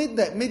day till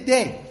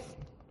midday.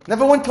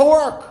 Never went to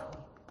work.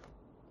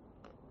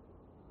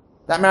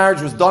 That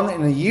marriage was done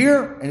in a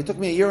year, and it took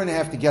me a year and a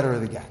half to get her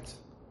the get.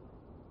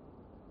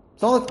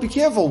 So let's be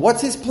careful.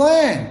 What's his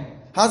plan?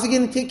 How's he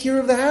going to take care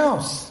of the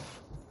house?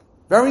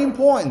 Very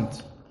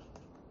important.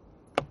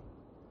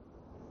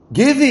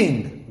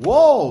 Giving.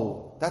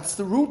 Whoa. That's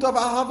the root of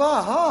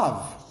ahava,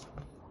 hav.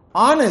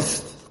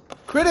 Honest.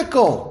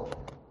 Critical.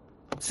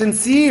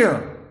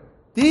 Sincere.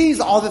 These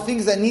are the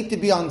things that need to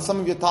be on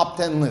some of your top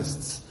 10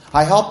 lists.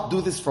 I help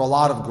do this for a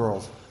lot of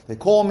girls. They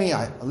call me,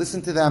 I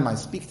listen to them, I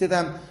speak to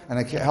them, and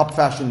I help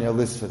fashion their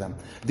list for them.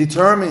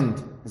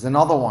 Determined is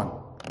another one.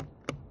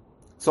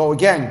 So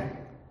again,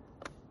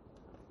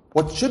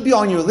 what should be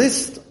on your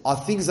list are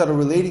things that are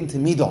relating to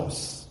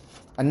midos.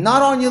 And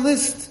not on your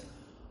list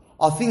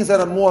are things that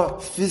are more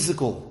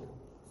physical,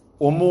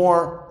 or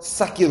more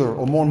secular,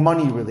 or more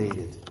money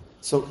related.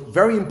 So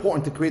very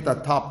important to create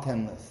that top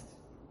 10 list.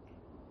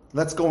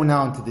 Let's go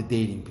now into the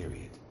dating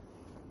period.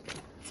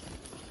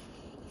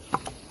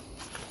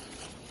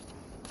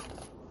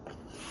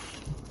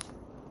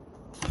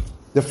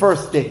 The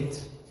first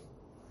date,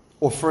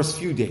 or first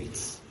few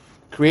dates,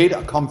 create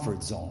a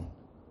comfort zone.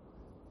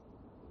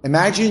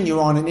 Imagine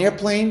you're on an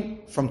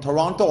airplane from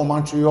Toronto or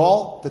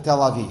Montreal to Tel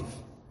Aviv.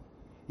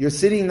 You're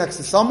sitting next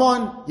to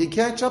someone, you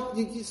catch up,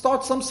 you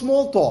start some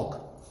small talk.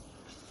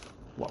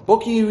 What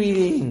book are you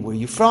reading? Where are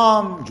you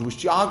from? Jewish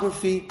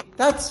geography.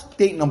 That's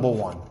date number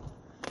one.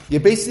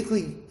 You're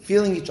basically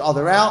feeling each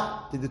other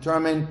out to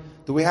determine,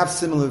 do we have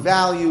similar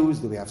values?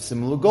 Do we have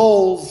similar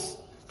goals?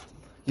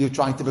 You're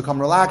trying to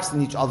become relaxed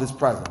in each other's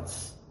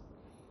presence.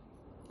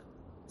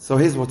 So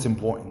here's what's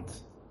important.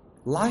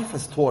 Life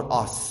has taught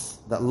us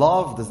that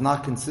love does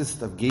not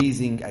consist of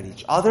gazing at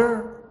each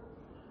other,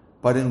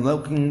 but in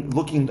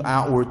looking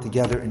outward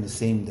together in the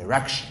same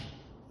direction.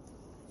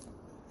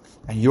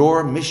 And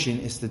your mission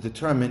is to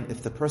determine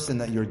if the person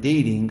that you're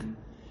dating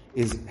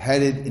is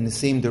headed in the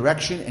same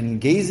direction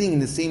and gazing in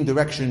the same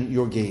direction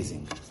you're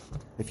gazing.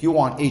 If you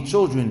want 8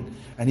 children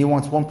and he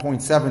wants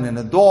 1.7 and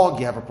a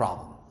dog, you have a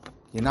problem.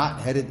 You're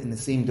not headed in the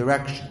same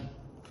direction.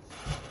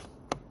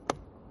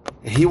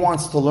 If he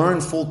wants to learn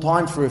full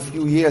time for a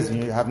few years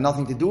and you have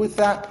nothing to do with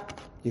that,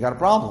 you got a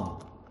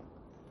problem.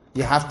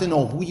 You have to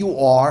know who you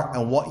are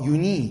and what you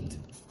need.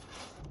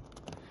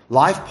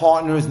 Life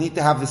partners need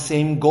to have the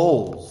same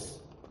goals.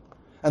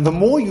 And the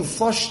more you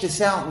flush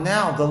this out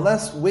now, the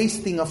less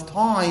wasting of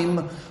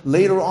time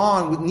later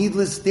on with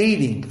needless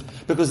dating.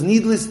 Because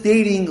needless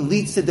dating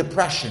leads to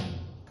depression.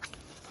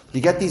 You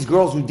get these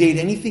girls who date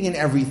anything and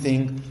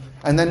everything,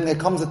 and then there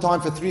comes a time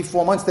for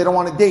 3-4 months they don't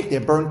want to date, they're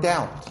burnt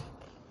out.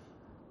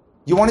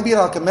 You want to be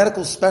like a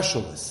medical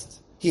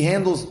specialist. He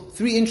handles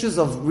 3 inches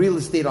of real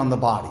estate on the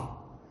body.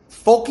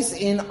 Focus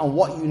in on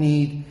what you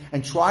need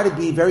and try to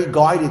be very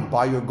guided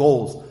by your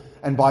goals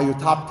and by your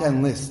top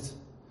 10 list.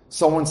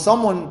 So when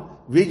someone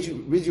reads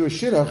you a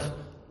shidduch,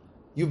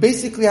 you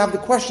basically have the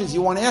questions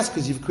you want to ask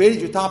because you've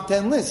created your top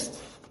 10 list.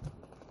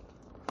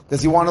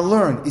 Does he want to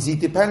learn? Is he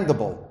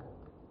dependable?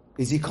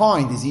 Is he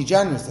kind? Is he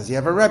generous? Does he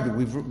have a Rebbe?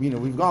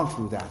 We've gone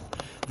through that.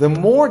 The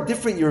more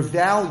different your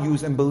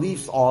values and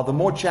beliefs are, the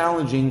more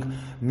challenging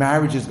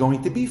marriage is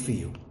going to be for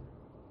you.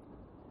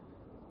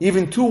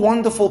 Even 2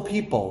 wonderful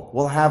people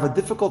will have a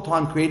difficult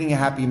time creating a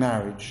happy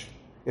marriage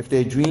if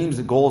their dreams,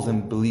 goals,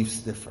 and beliefs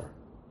differ.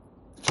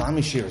 So let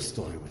me share a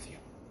story with you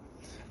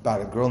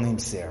about a girl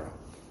named Sarah.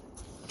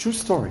 True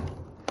story.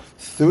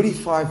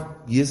 35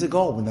 years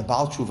ago, when the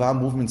Baal Tshuva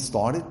movement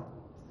started,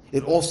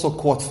 it also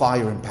caught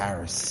fire in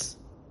Paris.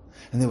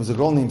 And there was a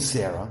girl named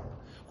Sarah,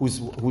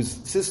 whose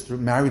sister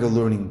married a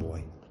learning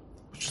boy,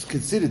 which was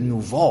considered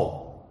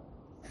nouveau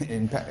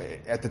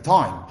at the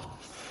time.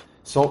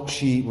 So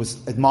she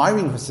was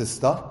admiring her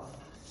sister,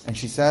 and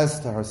she says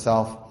to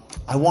herself,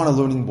 I want a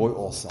learning boy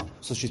also.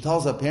 So she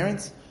tells her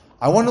parents,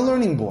 I want a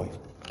learning boy.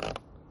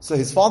 So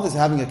his father's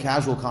having a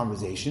casual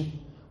conversation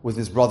with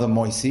his brother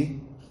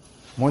Moisey.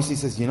 Moisey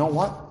says, you know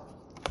what?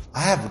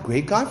 I have a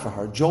great guy for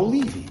her, Joe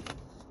Levy.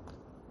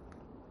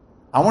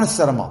 I want to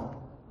set him up.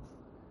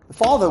 The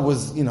father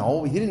was, he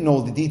didn't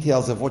know the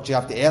details of what you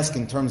have to ask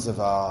in terms of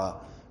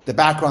the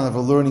background of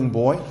a learning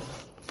boy.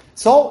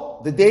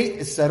 So the date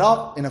is set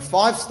up in a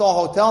 5-star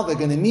hotel. They're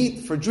going to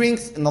meet for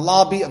drinks in the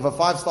lobby of a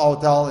 5-star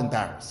hotel in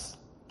Paris.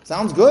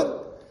 Sounds good?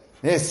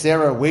 There's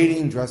Sarah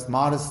waiting, dressed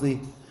modestly,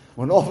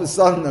 when all of a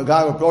sudden a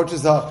guy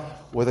approaches her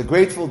with a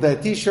Grateful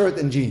Dead t-shirt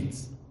and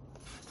jeans.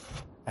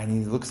 And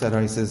he looks at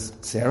her, he says,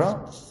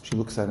 Sarah? She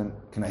looks at him,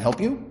 can I help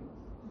you?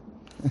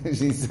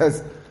 She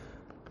says,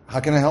 how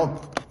can I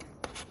help?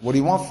 What do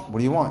you want? What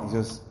do you want? He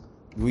says,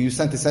 were you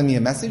sent to send me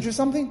a message or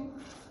something?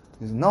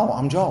 He says, no,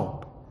 I'm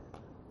Joe.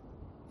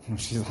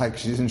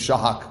 She's in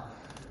shock.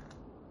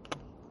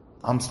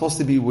 I'm supposed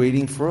to be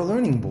waiting for a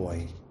learning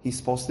boy. He's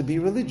supposed to be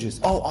religious.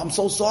 Oh, I'm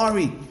so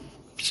sorry.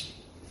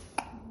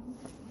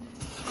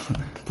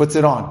 Puts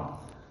it on.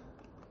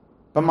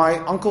 But my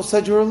uncle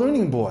said you're a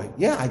learning boy.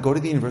 Yeah, I go to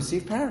the University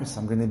of Paris.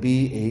 I'm going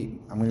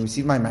to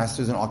receive my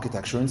master's in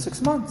architecture in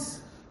 6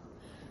 months.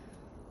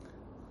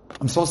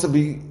 I'm supposed to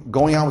be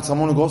going out with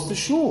someone who goes to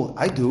shul.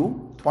 I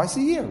do, twice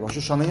a year. Rosh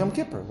Hashanah, Yom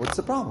Kippur. What's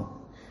the problem?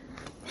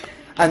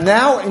 And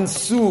now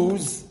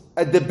ensues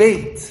a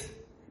debate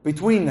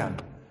between them.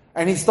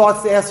 And he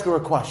starts to ask her a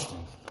question.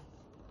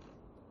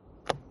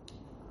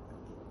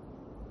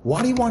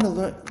 Why do you want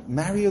to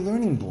marry a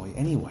learning boy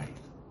anyway?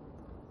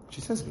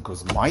 She says,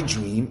 because my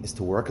dream is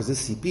to work as a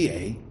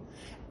CPA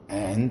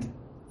and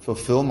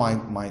fulfill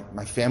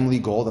my family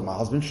goal that my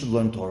husband should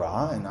learn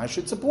Torah and I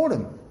should support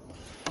him.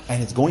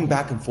 And it's going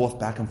back and forth,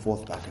 back and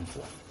forth, back and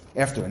forth.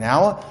 After an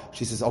hour,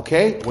 she says,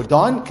 okay, we're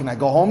done. Can I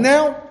go home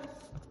now?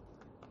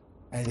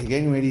 And they're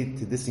getting ready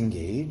to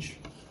disengage.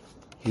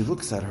 He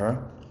looks at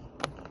her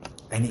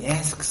and he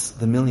asks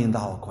the $1 million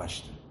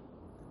question.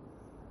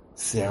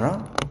 Sarah,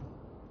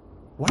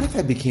 what if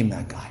I became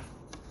that guy?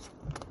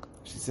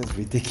 She says,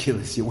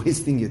 ridiculous. You're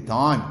wasting your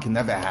time. It can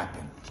never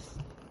happen.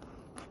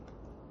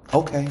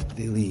 Okay,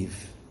 they leave.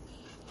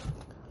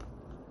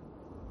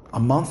 A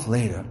month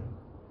later,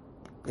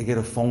 they get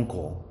a phone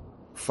call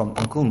from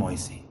Uncle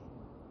Moisey,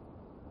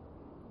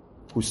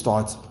 who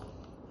starts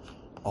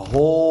a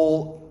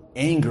whole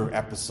anger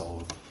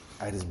episode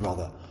at his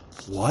brother.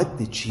 What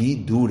did she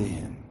do to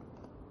him?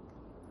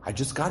 I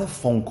just got a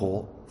phone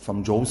call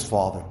from Joe's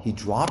father. He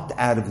dropped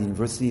out of the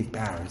University of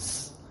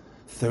Paris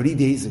 30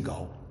 days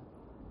ago.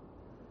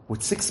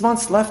 With 6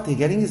 months left, he's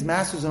getting his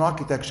master's in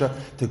architecture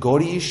to go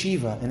to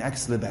yeshiva in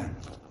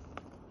Aix-les-Bains.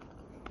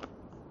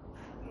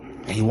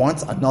 And he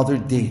wants another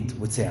date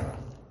with Sarah.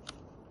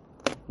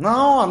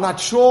 No, I'm not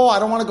sure. I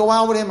don't want to go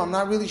out with him. I'm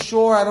not really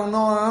sure. I don't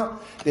know.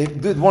 They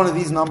did one of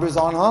these numbers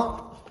on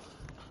her.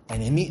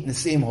 And they meet in the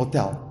same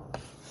hotel.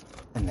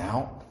 And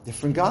now,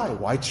 different guy.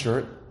 White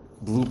shirt,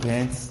 blue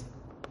pants,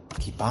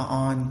 kippah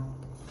on.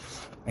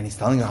 And he's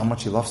telling her how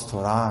much he loves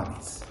Torah. And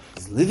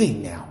he's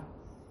living now.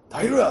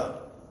 Torah.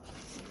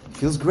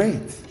 Feels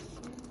great.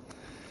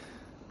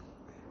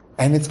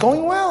 And it's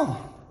going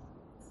well.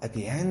 At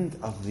the end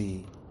of the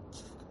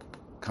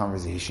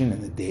conversation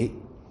and the date,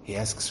 he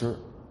asks her,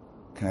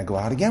 can I go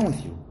out again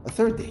with you? A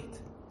third date.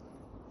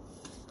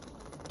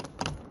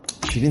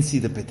 She didn't see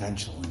the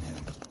potential in him.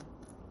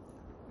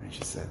 And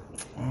she said,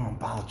 oh,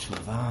 Baal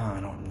Tshuva, I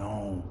don't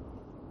know.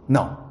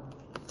 No.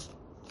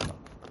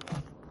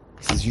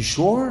 He says, you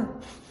sure?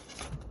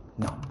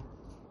 No.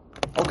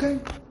 Okay.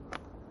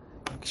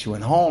 She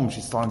went home.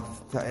 She started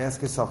to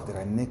ask herself, did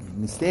I make a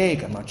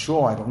mistake? I'm not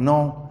sure. I don't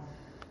know.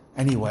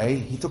 Anyway,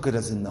 he took it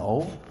as a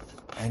no.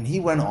 And he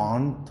went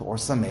on to Or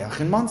Sameach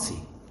in Monsey.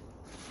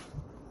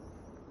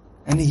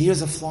 And the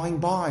years are flying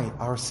by.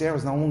 Our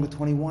Sarah's no longer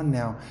 21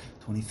 now.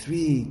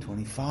 23,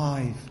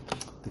 25.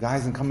 The guy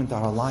hasn't come into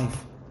her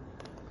life.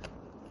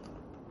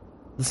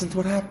 Listen to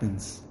what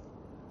happens.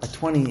 At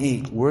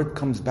 28, word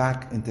comes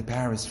back into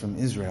Paris from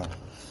Israel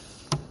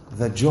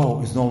that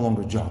Joe is no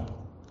longer Joe.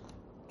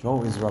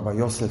 Joe is Rabbi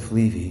Yosef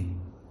Levi,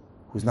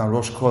 who's now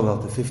Rosh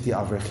Kollel to 50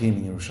 Avrechim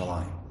in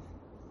Yerushalayim.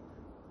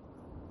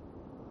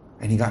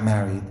 And he got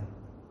married.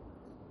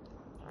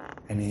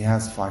 And he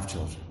has 5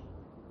 children.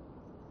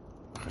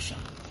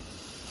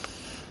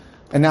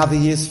 And now the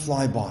years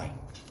fly by.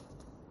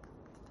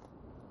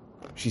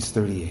 She's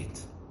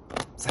 38.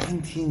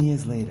 17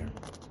 years later.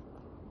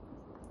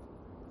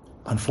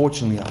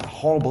 Unfortunately, a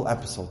horrible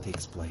episode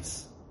takes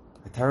place.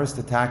 A terrorist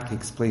attack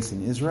takes place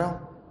in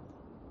Israel.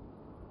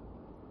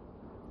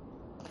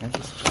 Can I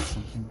just check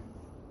something?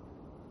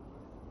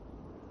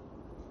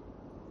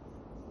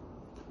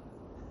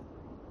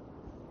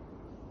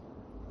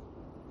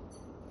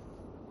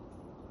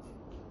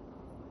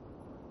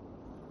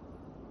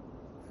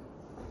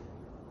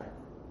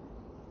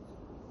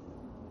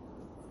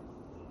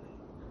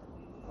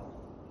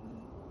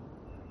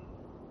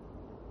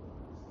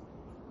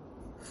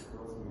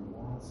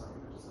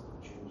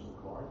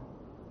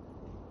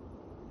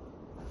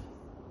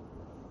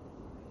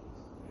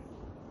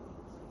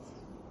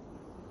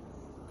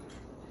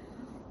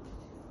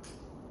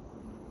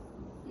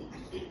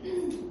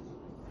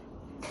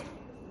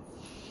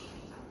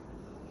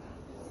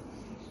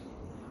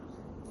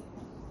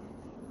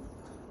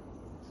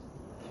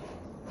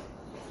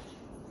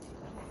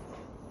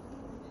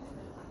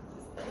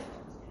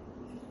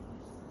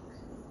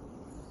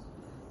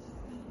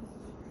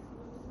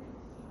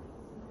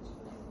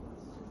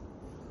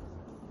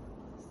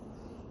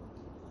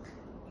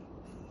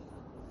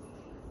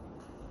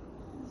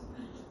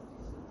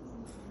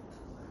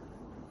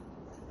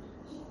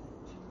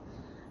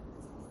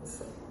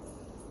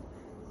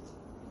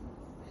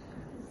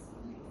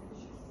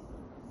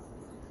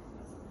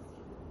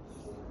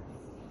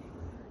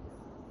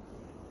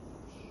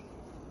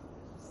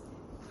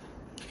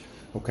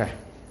 Okay.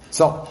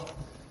 So,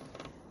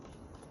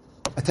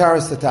 a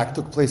terrorist attack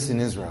took place in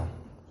Israel.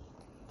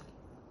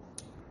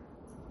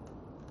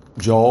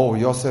 Joe,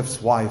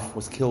 Yosef's wife,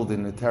 was killed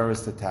in a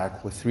terrorist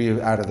attack with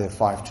 3 out of their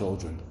 5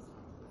 children.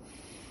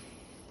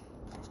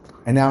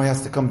 And now he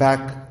has to come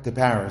back to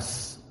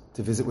Paris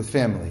to visit with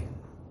family.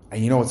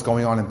 And you know what's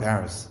going on in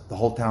Paris. The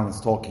whole town is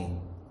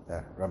talking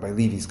that Rabbi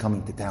Levy's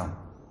coming to town.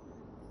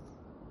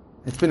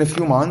 It's been a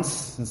few months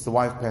since the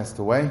wife passed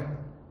away,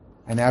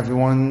 and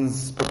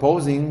everyone's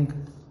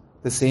proposing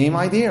the same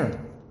idea.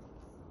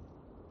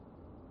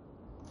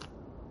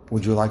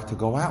 Would you like to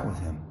go out with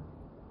him?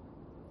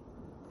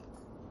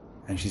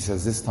 And she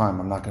says, this time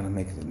I'm not going to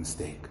make the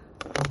mistake.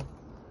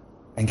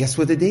 And guess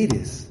where the date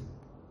is?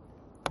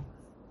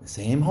 The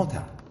same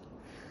hotel.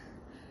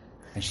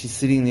 And she's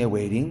sitting there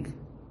waiting,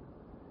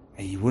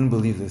 and you wouldn't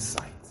believe this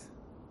sight.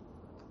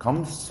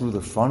 Comes through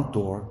the front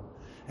door,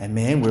 a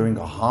man wearing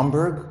a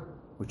Homburg,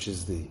 which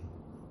is the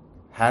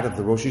hat of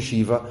the Rosh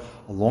Yeshiva,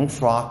 a long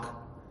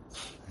frock,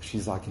 and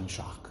she's like in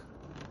shock.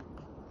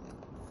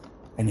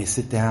 And they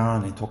sit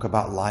down and they talk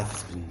about life.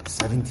 It's been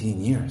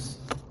 17 years.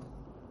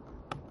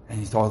 And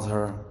he tells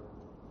her,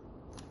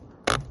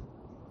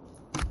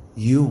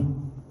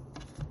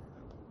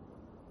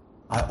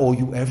 I owe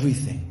you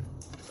everything.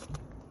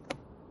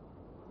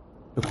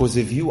 Because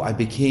of you, I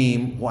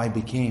became who I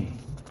became.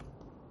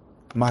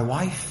 My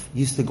wife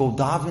used to go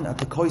daven at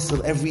the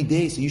koisel every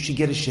day, so you should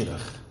get a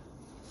shidduch.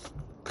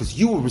 Because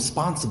you were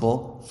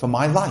responsible for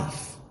my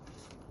life.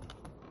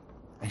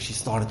 And she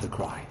started to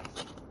cry.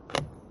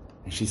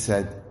 And she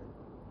said,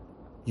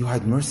 you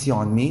had mercy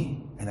on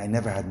me, and I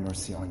never had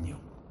mercy on you.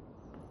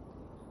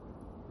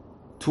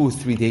 2 or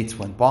 3 dates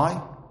went by.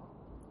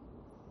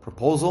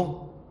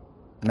 Proposal,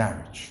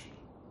 marriage.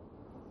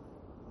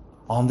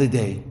 On the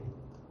day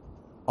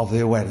of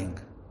their wedding,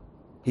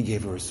 he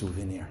gave her a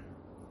souvenir.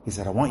 He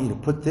said, I want you to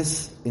put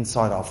this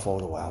inside our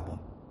photo album.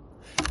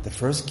 The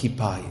first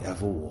kippah he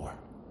ever wore.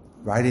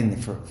 Right in the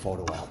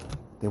photo album.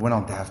 They went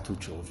on to have 2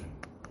 children.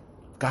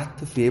 Got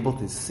to be able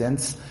to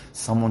sense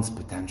someone's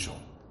potential.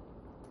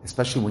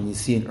 Especially when you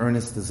see an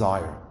earnest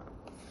desire.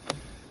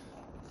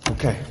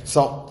 Okay,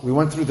 so we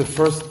went through the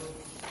first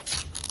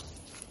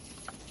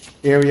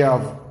area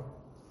of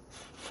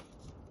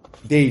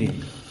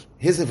dating.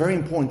 Here's a very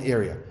important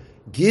area.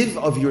 Give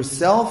of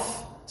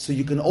yourself so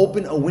you can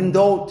open a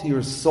window to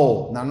your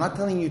soul. Now, I'm not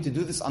telling you to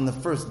do this on the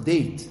first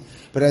date,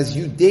 but as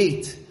you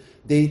date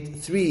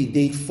 3,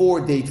 date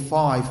 4, date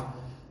 5,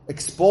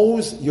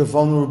 expose your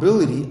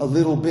vulnerability a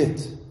little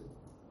bit.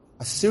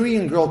 A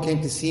Syrian girl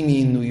came to see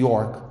me in New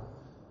York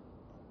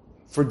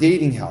for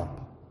dating help.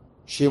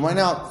 She went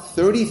out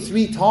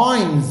 33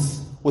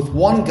 times with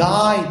one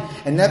guy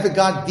and never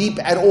got deep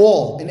at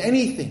all in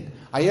anything.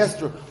 I asked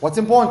her, what's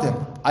important to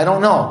him? I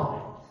don't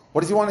know.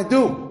 What does he want to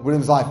do with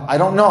his life? I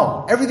don't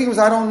know. Everything was,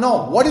 I don't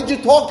know. What did you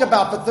talk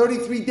about for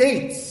 33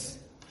 dates?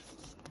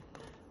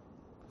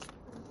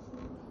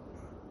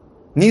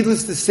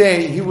 Needless to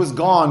say, he was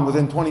gone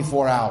within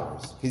 24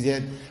 hours.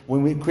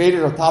 When we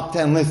created our top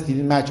 10 list, he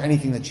didn't match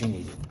anything that she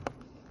needed.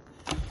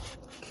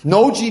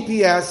 No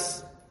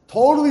GPS,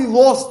 totally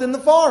lost in the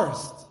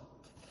forest.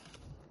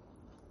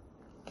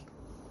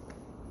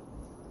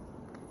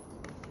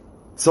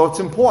 So it's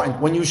important.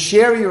 When you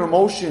share your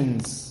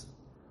emotions,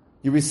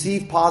 you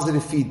receive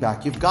positive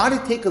feedback. You've got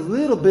to take a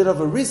little bit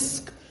of a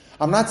risk.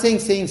 I'm not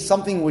saying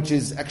something which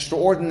is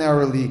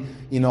extraordinarily,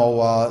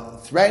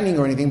 threatening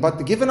or anything, but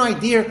to give an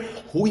idea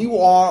who you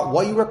are,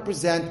 what you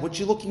represent, what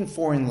you're looking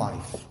for in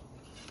life.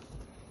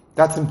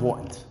 That's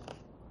important.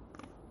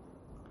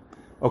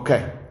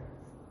 Okay.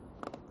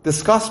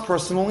 Discuss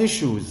personal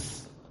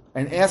issues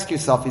and ask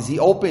yourself, is he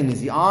open? Is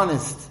he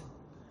honest?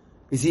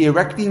 Is he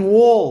erecting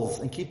walls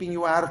and keeping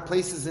you out of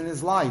places in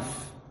his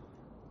life?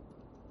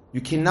 You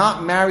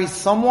cannot marry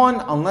someone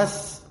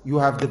unless you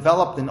have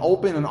developed an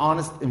open and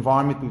honest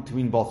environment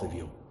between both of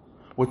you,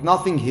 with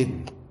nothing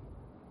hidden.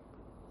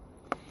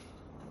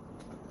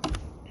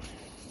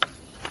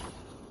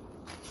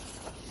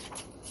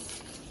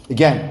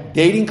 Again,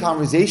 dating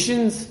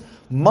conversations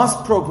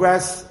must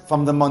progress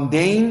from the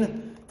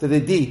mundane to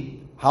the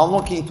deep. How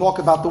long can you talk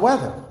about the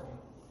weather?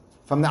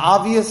 From the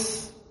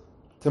obvious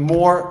to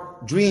more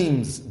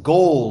dreams,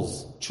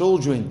 goals,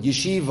 children,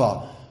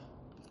 yeshiva,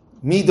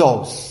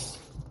 midos.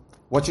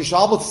 What's your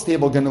Shabbos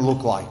table going to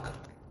look like?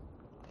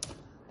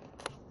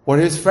 What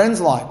are his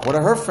friends like? What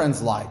are her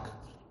friends like?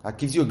 That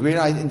gives you a great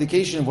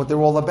indication of what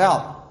they're all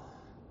about.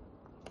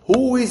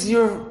 Who is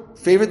your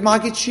favorite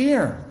Maggid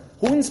Shir?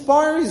 Who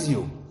inspires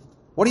you?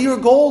 What are your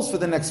goals for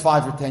the next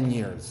 5 or 10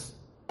 years?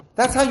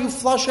 That's how you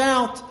flush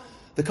out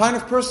the kind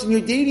of person you're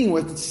dating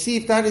with to see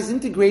if that is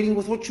integrating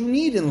with what you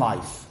need in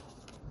life.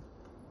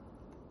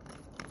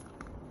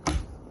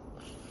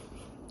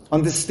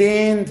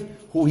 Understand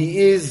who he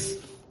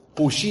is,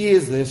 who she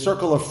is, their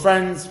circle of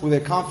friends, who their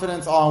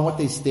confidence are, and what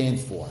they stand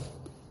for.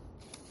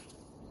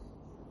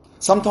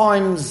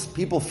 Sometimes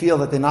people feel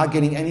that they're not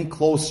getting any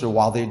closer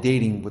while they're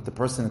dating with the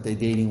person that they're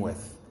dating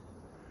with.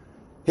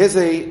 Here's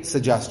a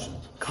suggestion.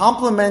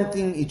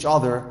 Complimenting each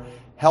other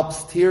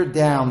helps tear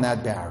down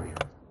that barrier.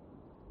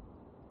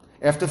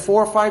 After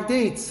 4 or 5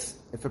 dates,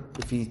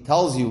 if he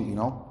tells you,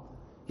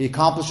 he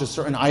accomplished a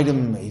certain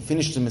item, he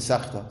finished the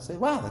Masechta, say,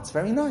 wow, that's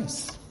very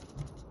nice.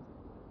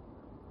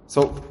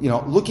 So,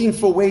 looking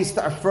for ways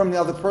to affirm the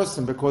other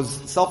person, because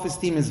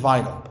self-esteem is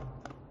vital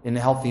in a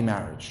healthy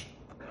marriage.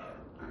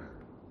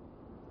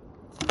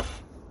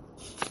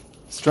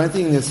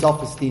 Strengthening their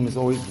self-esteem is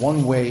always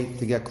one way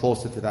to get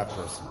closer to that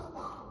person.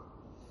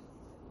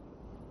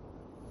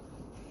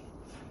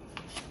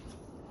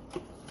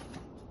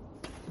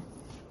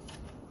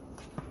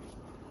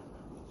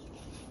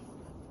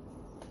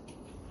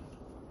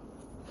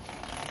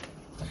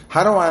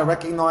 How do I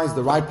recognize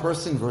the right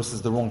person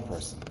versus the wrong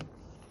person?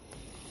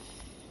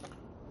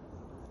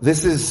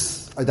 This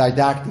is a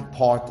didactic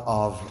part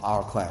of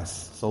our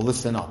class, so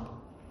listen up.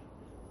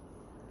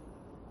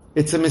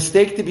 It's a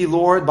mistake to be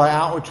lured by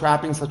outward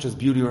trappings such as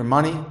beauty or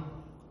money.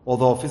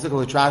 Although physical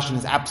attraction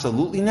is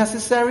absolutely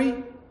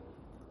necessary,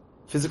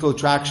 physical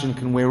attraction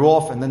can wear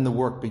off and then the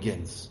work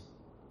begins.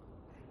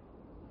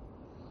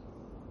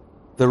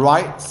 The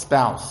right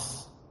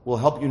spouse will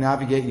help you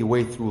navigate your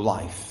way through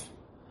life,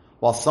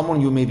 while someone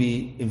you may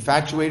be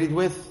infatuated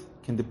with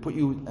can put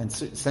you and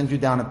send you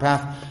down a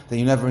path that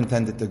you never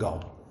intended to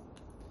go.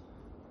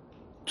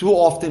 Too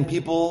often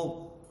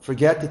people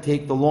forget to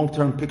take the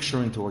long-term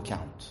picture into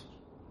account.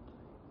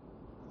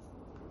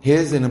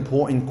 Here's an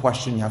important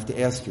question you have to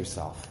ask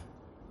yourself.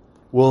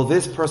 Will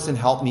this person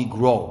help me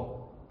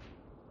grow?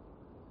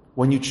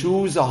 When you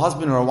choose a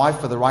husband or a wife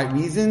for the right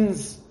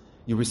reasons,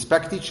 you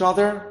respect each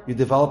other, you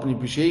develop an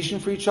appreciation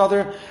for each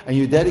other, and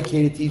you're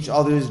dedicated to each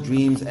other's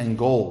dreams and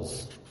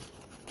goals.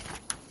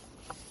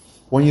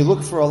 When you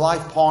look for a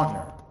life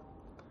partner,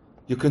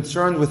 you're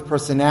concerned with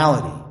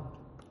personality,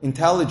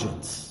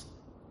 intelligence,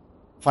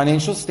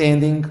 financial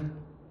standing,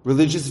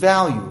 religious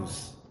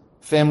values,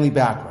 family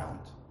background.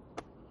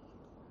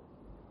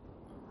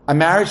 A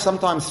marriage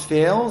sometimes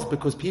fails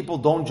because people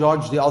don't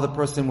judge the other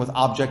person with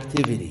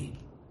objectivity.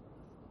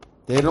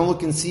 They don't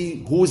look and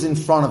see who's in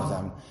front of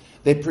them.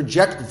 They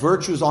project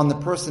virtues on the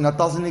person that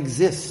doesn't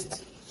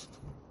exist,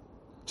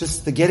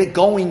 just to get it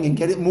going and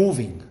get it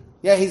moving.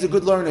 Yeah, he's a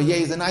good learner. Yeah,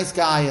 he's a nice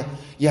guy.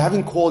 You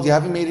haven't called. You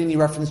haven't made any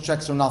reference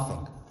checks or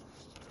nothing.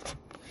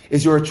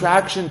 Is your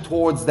attraction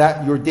towards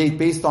your date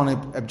based on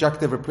an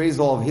objective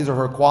appraisal of his or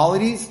her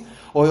qualities?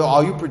 Or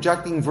are you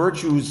projecting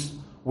virtues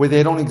where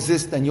they don't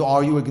exist, and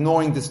are you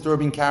ignoring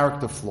disturbing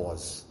character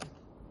flaws?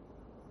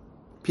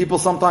 People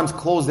sometimes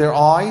close their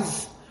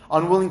eyes,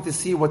 unwilling to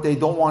see what they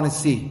don't want to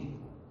see.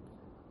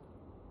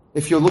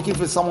 If you're looking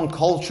for someone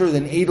cultured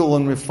and adel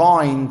and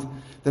refined,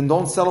 then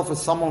don't settle for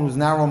someone who's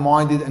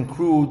narrow-minded and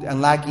crude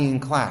and lacking in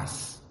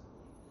class.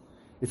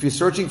 If you're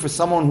searching for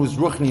someone who's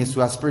ruchnius,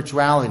 who has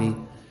spirituality,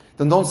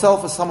 then don't settle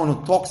for someone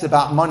who talks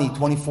about money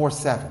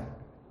 24/7.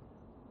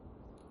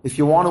 If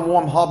you want a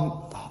warm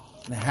hub,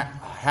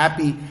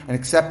 happy and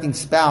accepting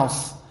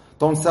spouse,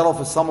 don't settle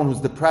for someone who's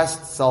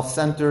depressed,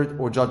 self-centered,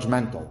 or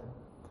judgmental.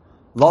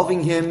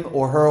 Loving him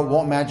or her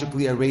won't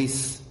magically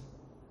erase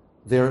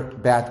their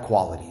bad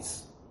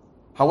qualities.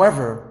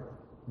 However,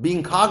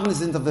 being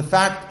cognizant of the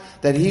fact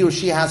that he or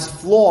she has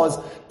flaws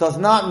does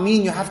not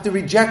mean you have to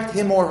reject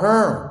him or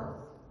her.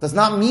 Does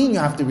not mean you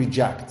have to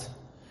reject.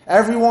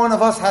 Every one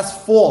of us has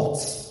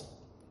faults.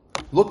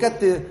 Look at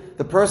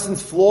the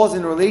person's flaws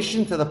in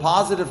relation to the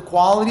positive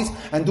qualities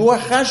and do a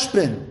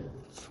cheshbon.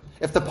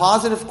 If the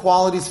positive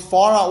qualities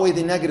far outweigh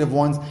the negative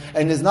ones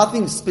and there's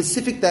nothing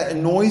specific that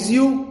annoys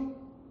you,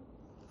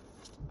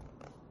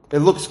 it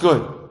looks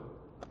good.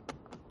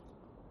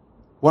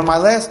 When my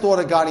last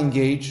daughter got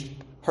engaged,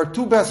 her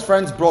two best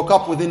friends broke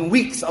up within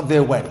weeks of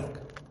their wedding.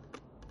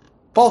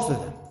 Both of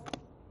them.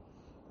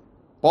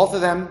 Both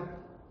of them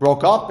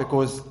broke up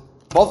because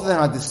both of them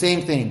had the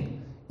same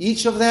thing.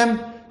 Each of them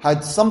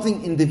had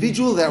something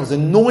individual that was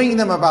annoying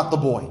them about the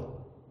boy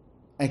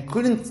and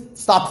couldn't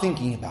stop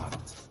thinking about it.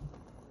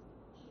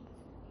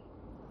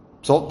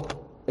 So,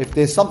 if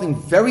there's something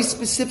very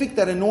specific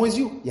that annoys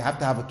you, you have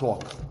to have a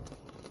talk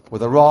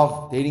with a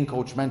Rav, dating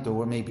coach, mentor,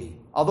 or maybe.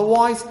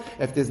 Otherwise,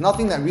 if there's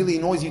nothing that really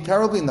annoys you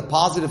terribly and the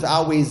positive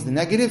outweighs the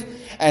negative,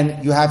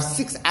 and you have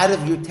 6 out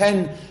of your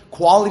 10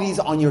 qualities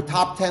on your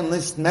top 10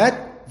 list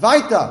met,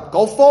 weiter,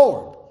 go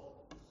forward.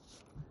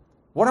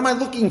 What am I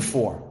looking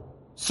for?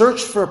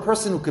 Search for a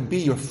person who could be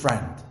your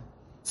friend.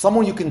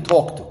 Someone you can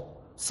talk to.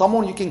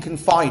 Someone you can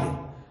confide in.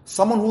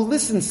 Someone who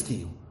listens to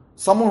you.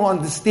 Someone who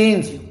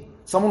understands you.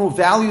 Someone who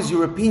values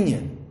your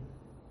opinion.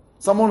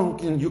 Someone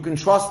you can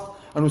trust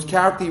and whose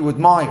character you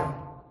admire.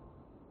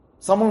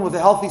 Someone with a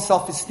healthy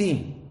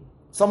self-esteem.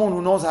 Someone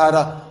who knows how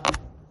to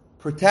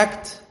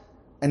protect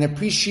and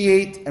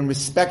appreciate and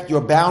respect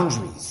your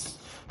boundaries.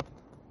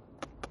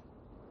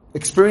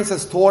 Experience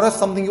has taught us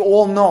something you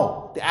all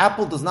know. The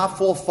apple does not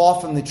fall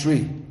far from the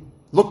tree.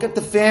 Look at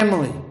the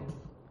family.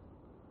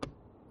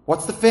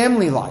 What's the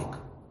family like?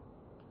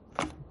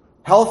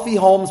 Healthy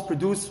homes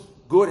produce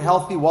good,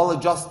 healthy,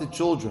 well-adjusted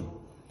children.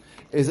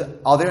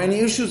 Are there any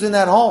issues in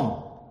that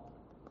home?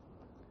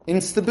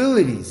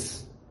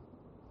 Instabilities?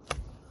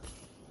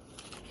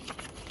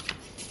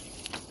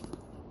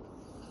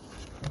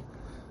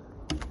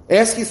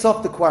 Ask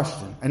yourself the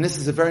question, and this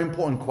is a very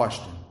important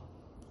question.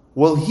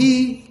 Will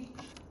he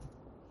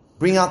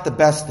bring out the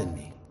best in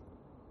me?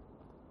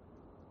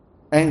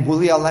 And will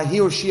he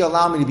or she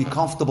allow me to be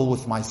comfortable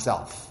with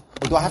myself?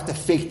 Or do I have to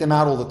fake them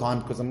out all the time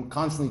because I'm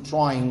constantly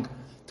trying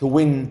to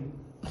win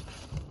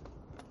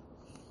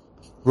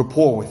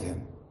rapport with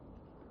him?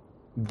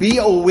 Be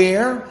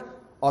aware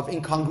of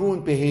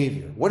incongruent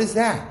behavior. What is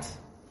that?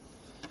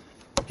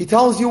 He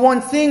tells you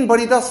one thing, but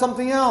he does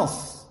something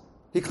else.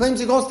 He claims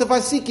he goes to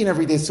Vasikin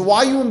every day. So why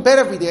are you in bed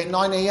every day at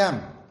 9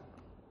 a.m.?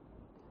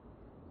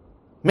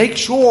 Make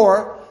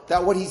sure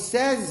that what he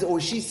says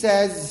or she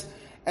says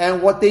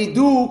and what they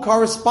do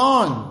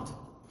correspond.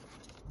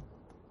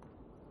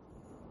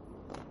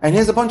 And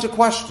here's a bunch of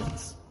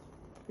questions.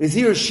 Is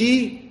he or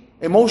she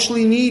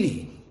emotionally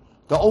needy?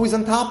 They're always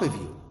on top of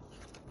you.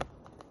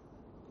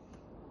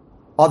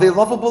 Are they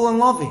lovable and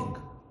loving?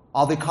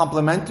 Are they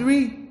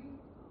complimentary?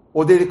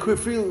 Or do they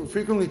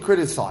frequently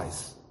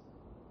criticize?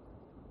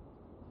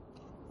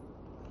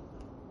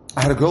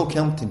 I had a girl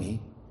come to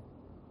me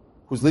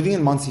who's living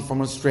in Muncie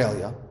from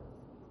Australia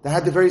that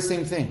had the very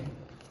same thing.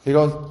 He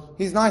goes,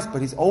 he's nice,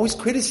 but he's always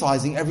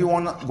criticizing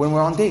everyone when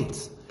we're on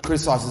dates.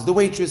 Criticizes the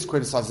waitress,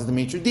 criticizes the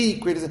maitre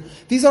d',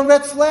 these are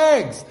red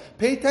flags.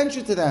 Pay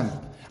attention to them.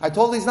 I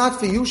told her it's not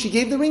for you. She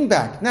gave the ring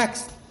back.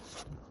 Next.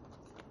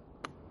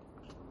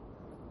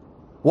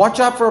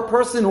 Watch out for a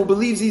person who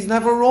believes he's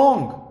never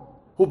wrong,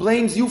 who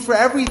blames you for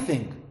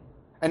everything,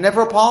 and never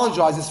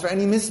apologizes for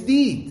any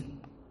misdeed.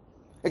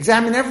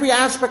 Examine every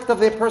aspect of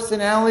their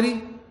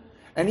personality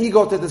and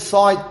ego to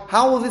decide,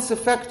 how will this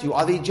affect you?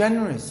 Are they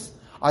generous?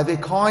 Are they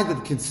kind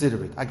and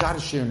considerate? I got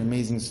to share an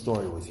amazing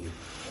story with you.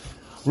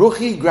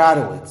 Ruchi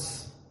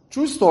Gradowitz,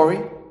 true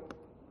story,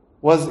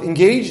 was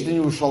engaged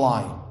in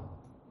Yerushalayim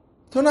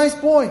to a nice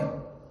boy.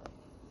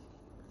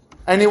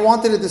 And they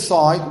wanted to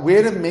decide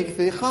where to make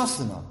the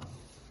chasana.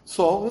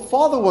 So the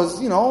father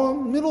was,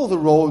 middle of the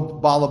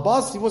road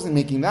balabas. He wasn't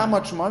making that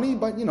much money,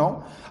 but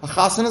a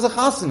chasana is a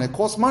chasana. It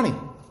costs money.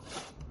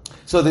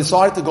 So they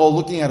decided to go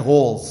looking at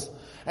halls.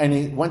 And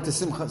he went to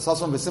Sason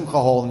V'Simcha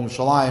Hall in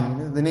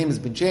Yerushalayim. The name has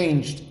been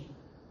changed.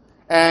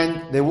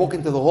 And they walk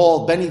into the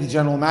hall. Benny, the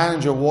general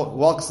manager,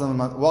 welcomes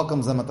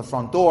them at the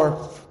front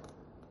door.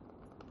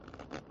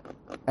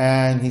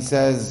 And he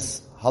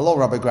says, hello,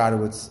 Rabbi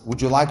Gradowitz.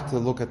 Would you like to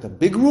look at the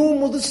big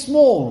room or the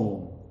small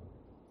room?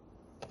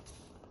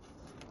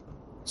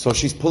 So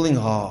she's pulling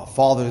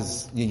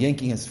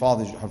yanking his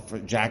father's her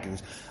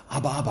jacket.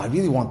 Abba, I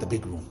really want the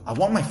big room. I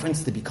want my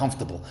friends to be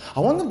comfortable. I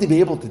want them to be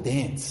able to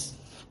dance.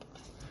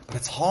 But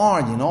it's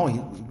hard, He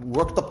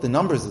worked up the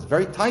numbers. It's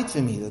very tight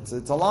for me. It's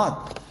a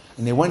lot.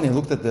 And they went and they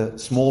looked at the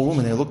small room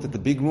and they looked at the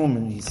big room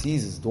and he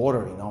sees his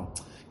daughter, He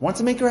wants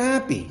to make her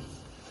happy.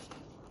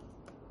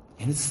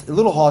 And it's a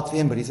little hard for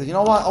him, but he said, you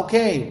know what?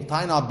 Okay,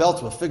 tying our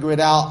belts, we'll figure it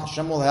out.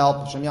 Hashem will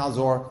help. Hashem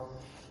Yazor.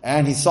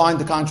 And he signed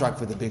the contract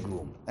for the big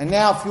room. And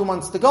now a few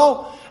months to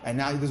go, and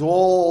now there's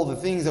all the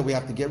things that we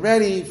have to get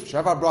ready.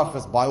 Sheva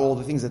Brachas, buy all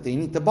the things that they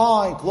need to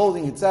buy,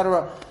 clothing,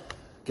 etc.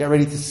 Get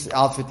ready to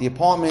outfit the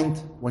apartment.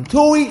 When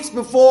 2 weeks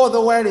before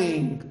the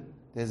wedding,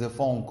 there's a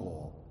phone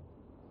call.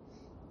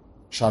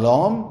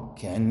 Shalom,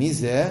 ken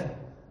mizeh,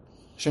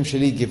 Shem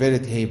sheli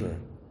Geveret Haber.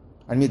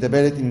 אני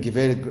מדברת עם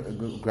גברת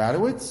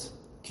Gradowitz,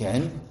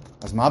 ken,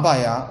 אז מה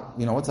הבעיה?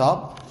 What's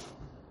up?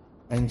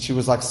 And she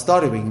was like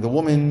stuttering. The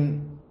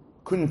woman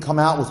couldn't come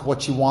out with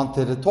what she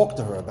wanted to talk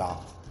to her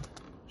about.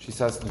 She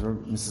says to her,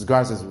 Mrs.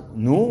 Gradowitz says,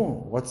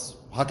 no,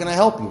 how can I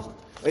help you?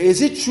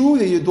 Is it true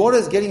that your daughter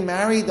is getting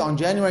married on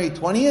January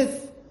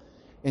 20th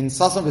in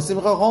Sason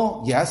V'Simcha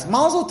Hall? Yes,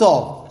 Mazel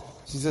Tov.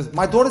 She says,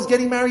 my daughter's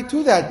getting married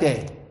too that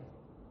day.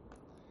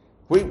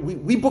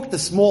 We booked a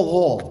small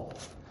hall.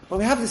 But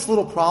we have this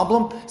little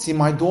problem. See,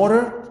 my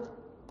daughter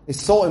is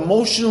so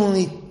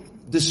emotionally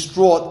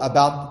distraught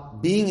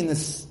about being in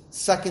this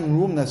second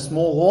room, that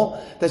small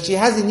hall, that she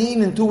hasn't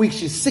eaten in 2 weeks.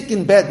 She's sick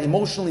in bed,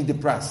 emotionally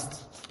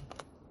depressed.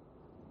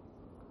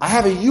 I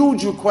have a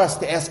huge request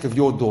to ask of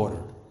your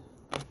daughter.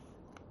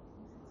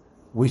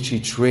 Would she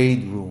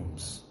trade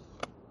rooms?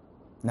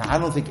 Now, I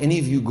don't think any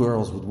of you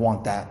girls would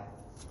want that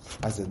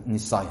as a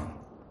nisayan.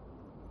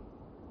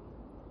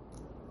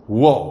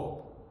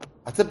 Whoa.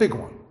 That's a big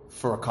one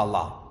for a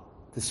kala,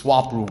 to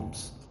swap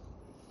rooms.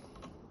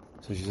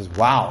 So she says,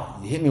 wow,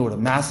 you hit me with a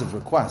massive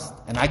request,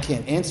 and I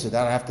can't answer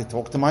that. I have to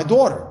talk to my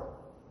daughter.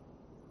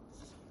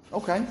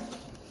 Okay.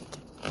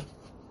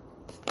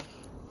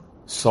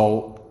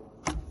 So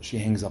she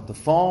hangs up the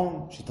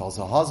phone. She tells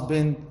her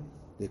husband.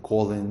 They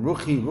call in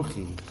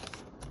Ruchi.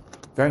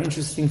 Very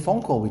interesting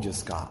phone call we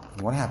just got.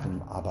 And what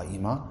happened, Abba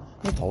Ima?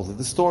 He told her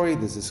the story.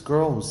 There's this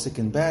girl who's sick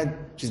in bed.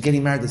 She's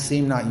getting married the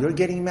same night you're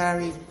getting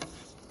married.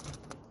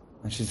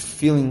 And she's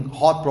feeling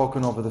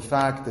heartbroken over the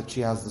fact that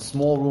she has the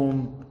small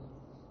room.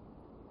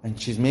 And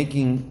she's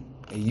making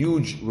a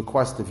huge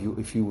request of you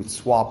if you would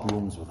swap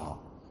rooms with her.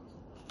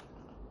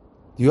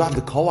 Do you have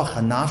the koach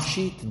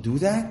hanafshi to do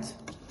that?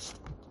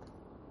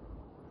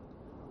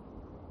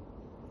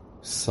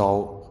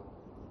 So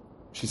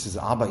she says,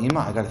 Abba,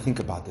 Ima, I got to think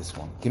about this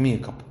one. Give me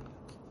a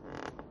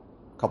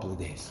couple of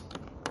days.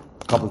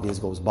 A couple of days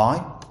goes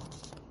by,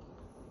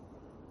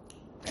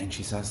 and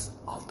she says,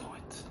 I'll do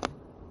it.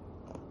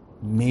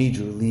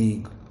 Major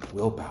league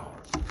willpower.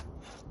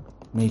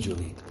 Major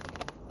league.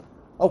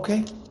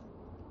 Okay.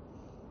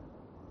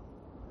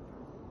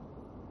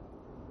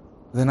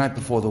 The night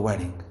before the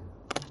wedding,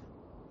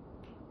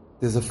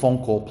 there's a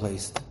phone call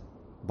placed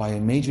by a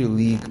major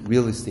league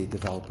real estate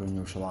developer in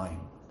Yerushalayim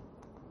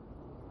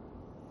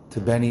to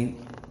Benny,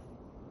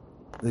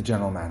 the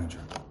general manager.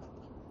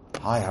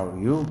 Hi, how are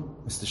you?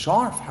 Mr.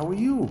 Sharf, how are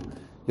you?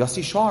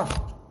 Yossi Sharf,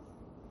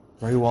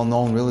 very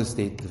well-known real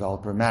estate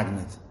developer,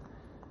 magnate.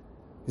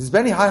 He says,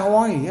 Benny, hi, how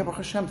are you? Yeah, Baruch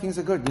Hashem, things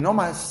are good. You know,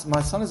 my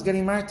son is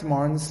getting married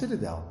tomorrow in the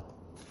Citadel.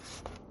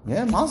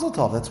 Yeah, Mazel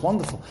Tov, that's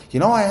wonderful. You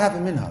know, I have a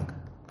minhag.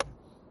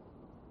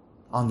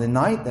 On the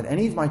night that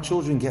any of my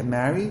children get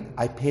married,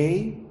 I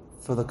pay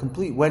for the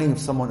complete wedding of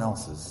someone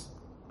else's.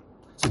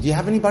 So do you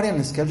have anybody on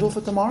the schedule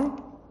for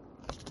tomorrow?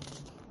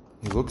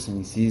 He looks and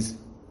he sees,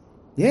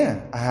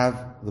 yeah, I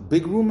have the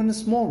big room and the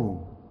small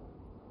room.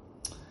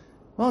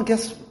 Well,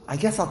 I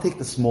guess I'll take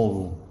the small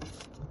room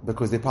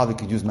because they probably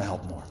could use my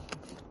help more.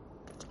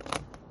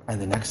 And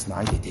the next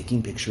night they're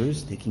taking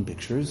pictures. The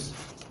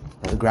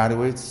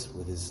graduates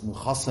with his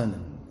Chassan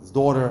and his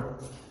daughter.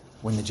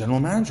 When the general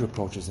manager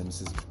approaches him and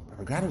says,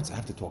 graduates, I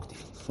have to talk to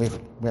you.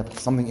 We have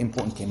something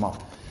important came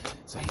up.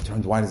 So he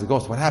turned white as a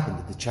ghost. What happened?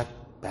 Did the check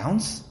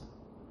bounce?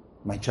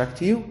 My check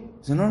to you?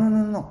 He said,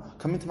 no.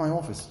 Come into my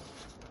office.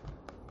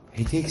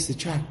 He takes the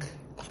check,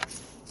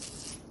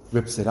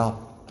 rips it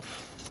up.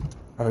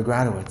 Our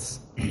graduates,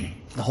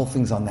 the whole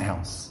thing's on the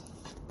house.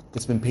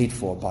 It's been paid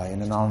for by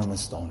an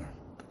anonymous donor.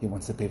 He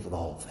wants to pay for the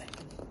whole thing.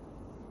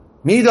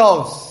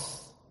 Midos.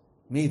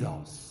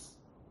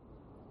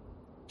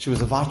 She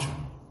was a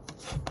vatran.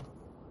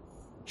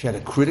 She had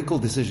a critical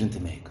decision to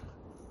make.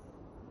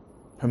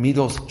 Her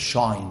midos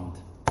shined,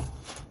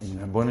 and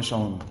Rabbeinu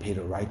Shalom paid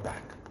her right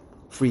back.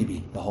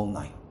 Freebie, the whole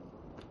night.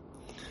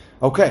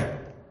 Okay.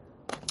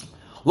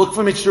 Look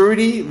for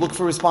maturity, look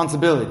for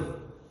responsibility.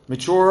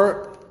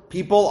 Mature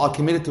people are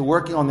committed to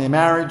working on their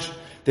marriage.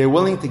 They're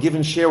willing to give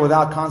and share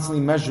without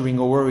constantly measuring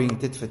or worrying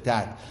tit for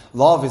tat.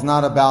 Love is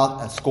not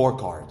about a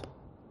scorecard.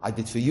 I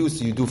did for you,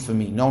 so you do for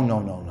me. No.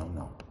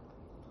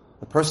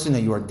 The person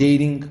that you are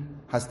dating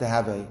has to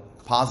have a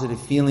positive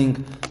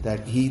feeling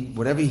that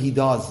whatever he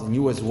does, and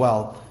you as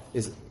well,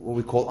 is what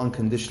we call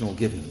unconditional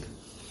giving.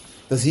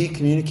 Does he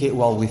communicate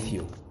well with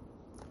you?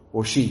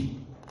 Or she?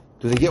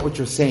 Do they get what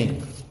you're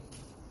saying?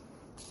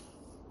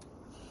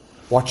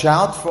 Watch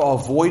out for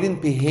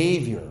avoidant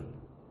behavior.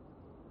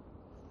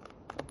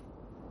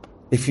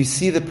 If you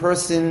see the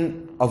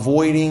person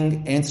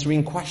avoiding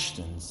answering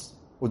questions,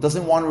 or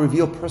doesn't want to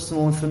reveal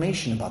personal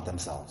information about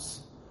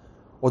themselves,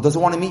 or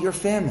doesn't want to meet your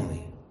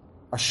family,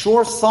 a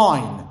sure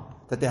sign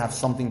that they have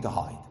something to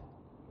hide.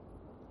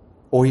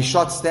 Or he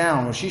shuts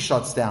down, or she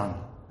shuts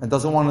down, and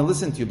doesn't want to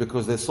listen to you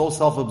because they're so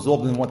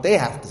self-absorbed in what they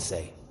have to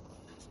say.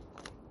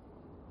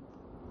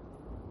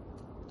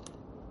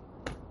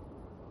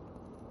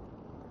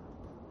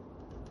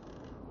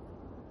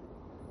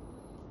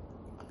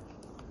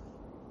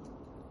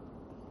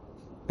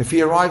 If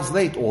he arrives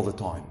late all the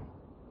time,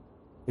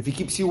 if he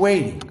keeps you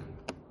waiting,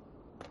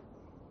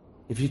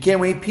 if you can't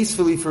wait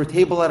peacefully for a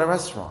table at a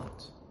restaurant,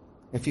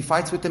 if he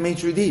fights with the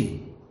maitre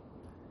d',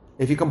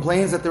 if he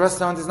complains that the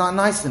restaurant is not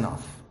nice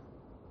enough,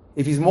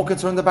 if he's more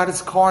concerned about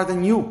his car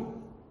than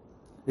you,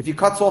 if he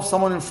cuts off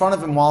someone in front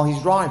of him while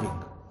he's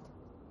driving,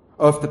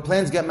 or if the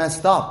plans get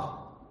messed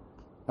up,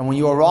 and when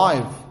you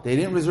arrive, they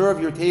didn't reserve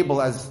your table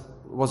as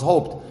was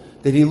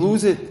hoped, did he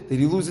lose it? Did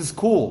he lose his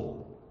cool?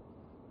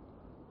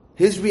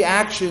 His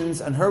reactions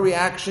and her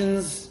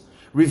reactions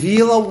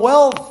reveal a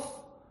wealth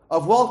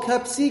of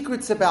well-kept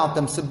secrets about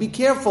them. So be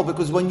careful,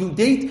 because when you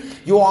date,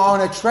 you are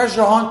on a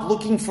treasure hunt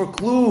looking for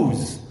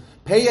clues.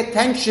 Pay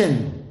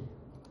attention.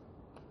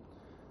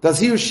 Does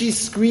he or she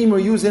scream or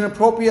use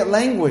inappropriate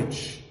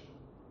language?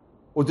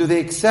 Or do they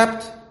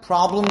accept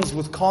problems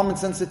with calm and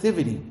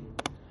sensitivity?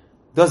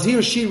 Does he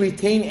or she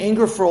retain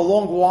anger for a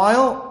long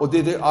while, or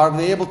are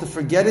they able to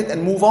forget it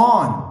and move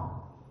on?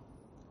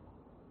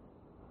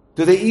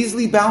 Do they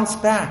easily bounce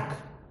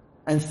back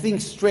and think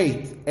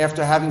straight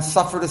after having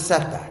suffered a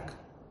setback?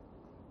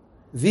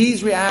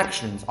 These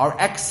reactions are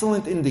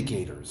excellent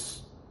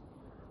indicators,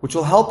 which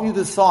will help you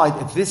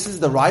decide if this is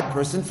the right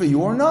person for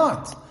you or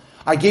not.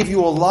 I gave you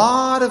a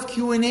lot of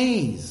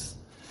Q&As.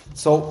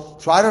 So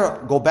try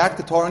to go back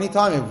to Torah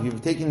anytime. If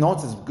you're taking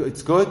notes,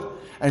 it's good.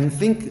 And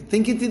think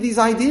into these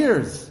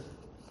ideas.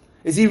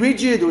 Is he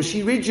rigid or is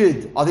she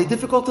rigid? Are they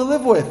difficult to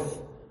live with?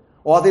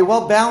 Or are they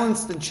well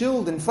balanced and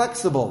chilled and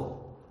flexible?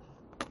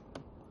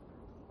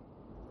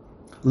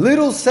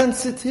 Little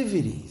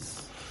sensitivities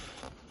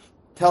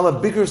tell a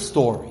bigger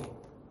story.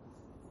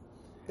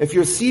 If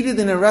you're seated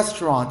in a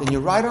restaurant and you're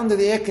right under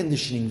the air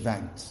conditioning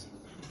vent,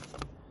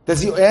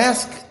 does he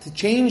ask to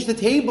change the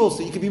table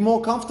so you can be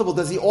more comfortable?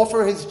 Does he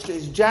offer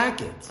his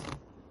jacket?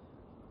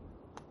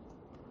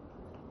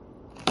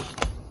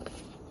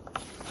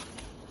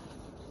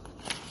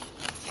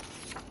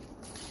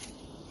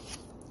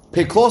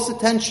 Pay close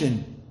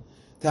attention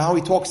to how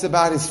he talks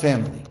about his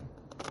family.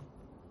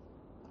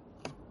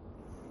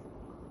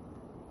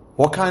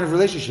 What kind of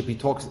relationship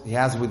he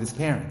has with his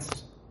parents,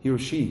 he or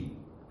she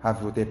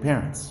have with their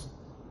parents.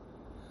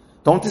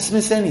 Don't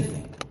dismiss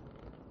anything.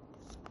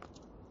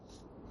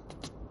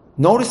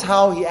 Notice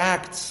how he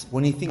acts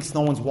when he thinks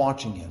no one's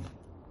watching him.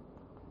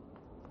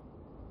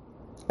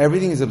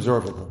 Everything is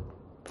observable.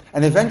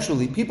 And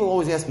eventually, people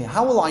always ask me,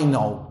 how will I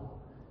know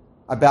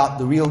about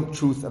the real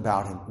truth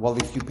about him? Well,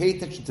 if you pay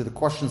attention to the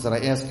questions that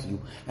I ask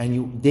you, and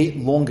you date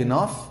long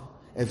enough,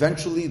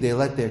 eventually they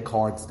let their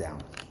cards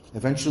down.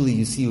 Eventually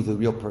you see who the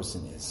real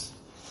person is.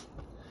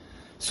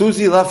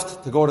 Susie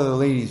left to go to the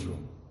ladies'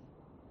 room.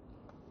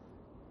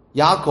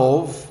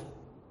 Yaakov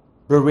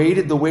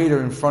berated the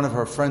waiter in front of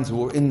her friends who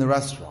were in the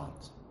restaurant.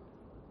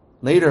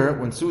 Later,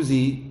 when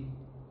Susie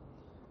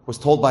was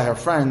told by her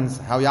friends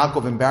how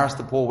Yaakov embarrassed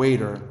the poor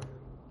waiter,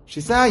 she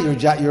said,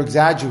 you're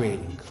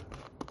exaggerating.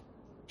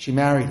 She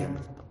married him,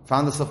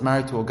 found herself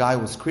married to a guy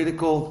who was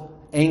critical,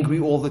 angry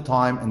all the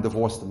time, and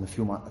divorced him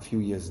a few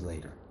years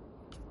later.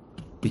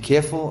 Be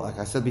careful, like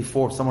I said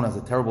before, if someone has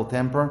a terrible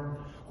temper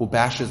who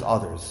bashes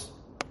others.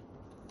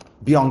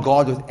 Be on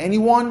guard with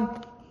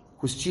anyone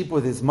who's cheap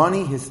with his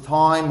money, his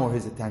time, or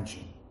his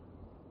attention.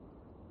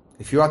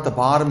 If you're at the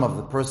bottom of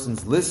the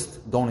person's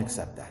list, don't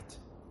accept that.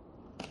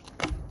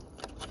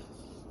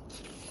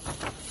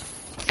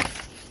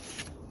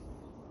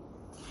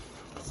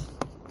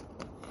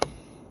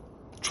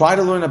 Try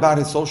to learn about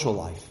his social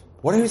life.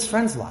 What are his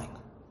friends like?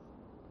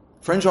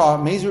 Friends are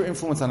a major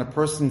influence on a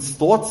person's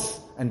thoughts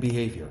and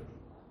behavior.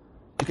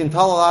 You can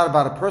tell a lot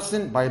about a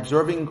person by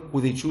observing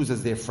who they choose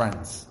as their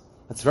friends.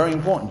 That's very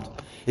important.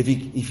 If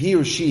he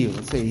or she,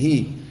 let's say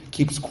he,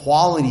 keeps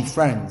quality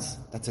friends,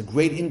 that's a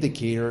great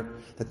indicator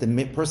that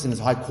the person is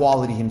high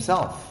quality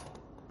himself.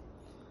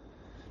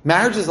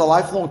 Marriage is a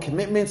lifelong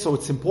commitment, so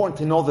it's important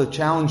to know the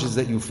challenges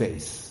that you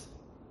face.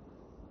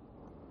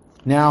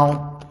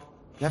 Now,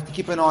 you have to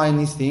keep an eye on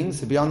these things,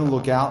 to be on the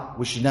lookout.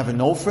 We should never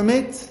know from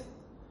it,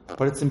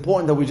 but it's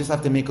important that we just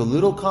have to make a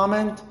little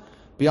comment,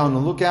 be on the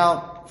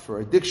lookout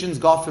for addictions,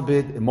 God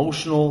forbid,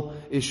 emotional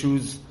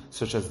issues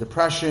such as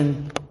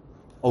depression,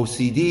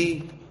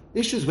 OCD,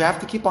 issues we have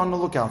to keep on the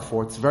lookout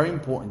for. It's very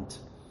important.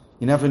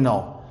 You never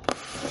know.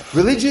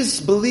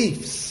 Religious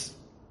beliefs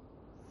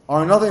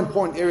are another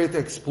important area to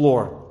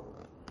explore.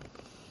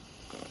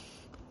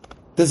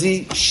 Does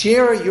he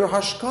share your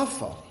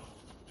hashkafa?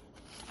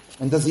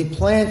 And does he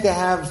plan to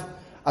have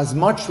as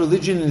much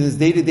religion in his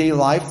day-to-day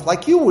life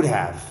like you would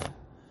have?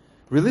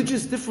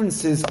 Religious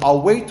differences are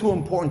way too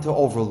important to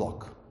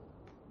overlook.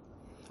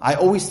 I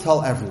always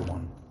tell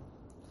everyone,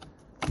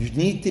 you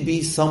need to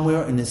be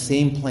somewhere in the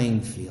same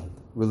playing field,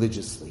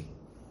 religiously.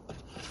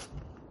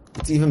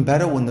 It's even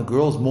better when the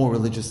girl's more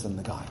religious than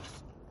the guy.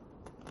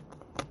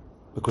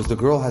 Because the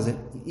girl has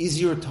an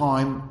easier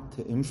time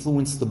to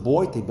influence the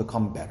boy to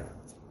become better.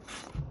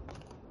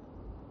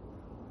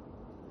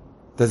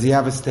 Does he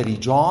have a steady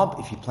job?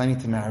 If you're planning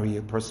to marry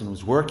a person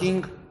who's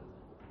working,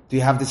 do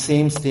you have the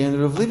same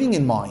standard of living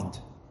in mind?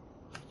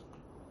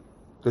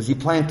 Does he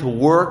plan to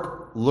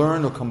work,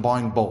 learn, or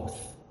combine both?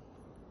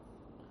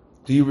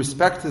 Do you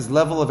respect his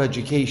level of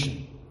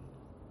education?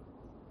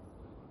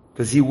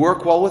 Does he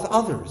work well with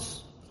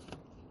others?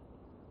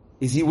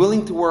 Is he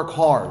willing to work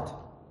hard?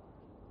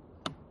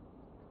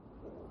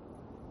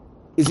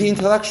 Is he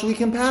intellectually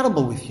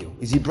compatible with you?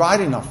 Is he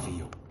bright enough for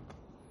you?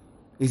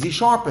 Is he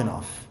sharp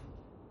enough?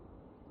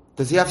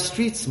 Does he have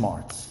street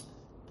smarts?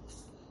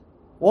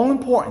 All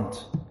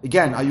important.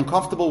 Again, are you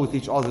comfortable with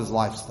each other's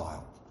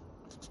lifestyle?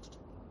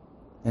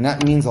 And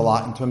that means a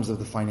lot in terms of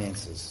the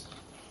finances.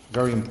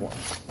 Very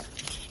important.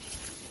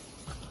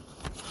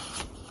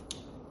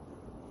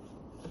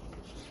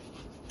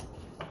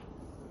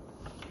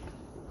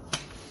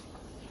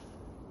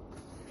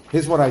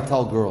 Here's what I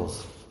tell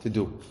girls to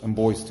do, and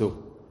boys too.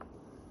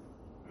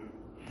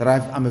 That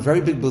I'm a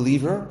very big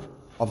believer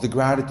of the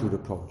gratitude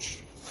approach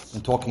in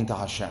talking to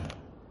Hashem.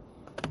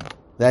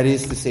 That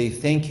is to say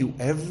thank you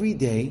every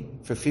day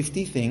for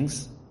 50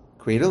 things.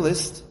 Create a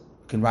list.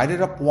 You can write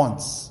it up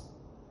once.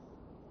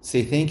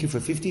 Say thank you for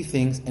 50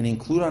 things and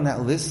include on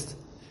that list,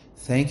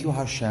 thank you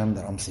Hashem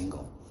that I'm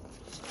single.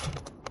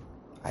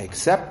 I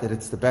accept that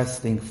it's the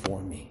best thing for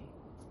me.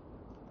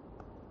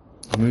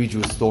 Let me read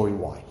you a story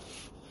why.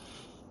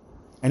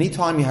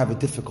 Anytime you have a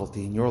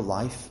difficulty in your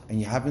life and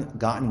you haven't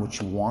gotten what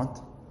you want,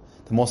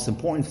 the most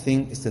important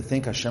thing is to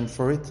thank Hashem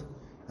for it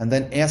and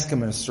then ask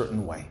Him in a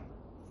certain way.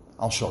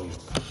 I'll show you.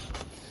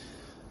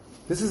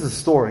 This is a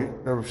story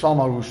that Rav Shalom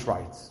Arush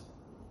writes.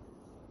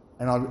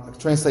 And I'll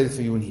translate it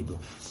for you in Hebrew.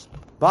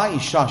 A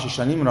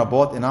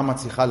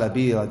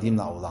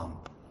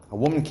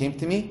woman came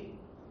to me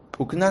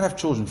who could not have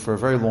children for a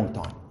very long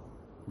time.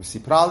 And she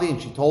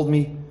told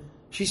me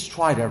she's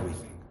tried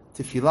everything.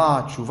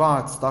 Tefillah,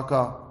 tshuva,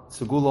 tzedakah,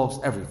 segulos,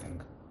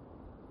 everything.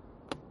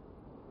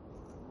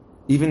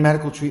 Even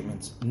medical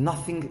treatments.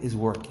 Nothing is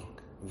working.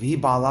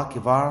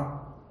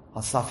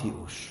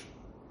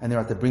 And they're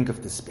at the brink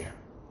of despair.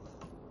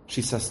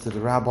 She says to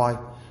the rabbi,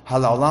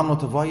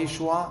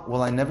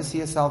 will I never see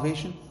a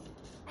salvation?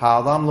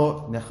 Ha'adam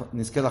lo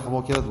nizke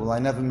lachavok yelad, will I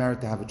never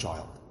merit to have a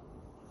child?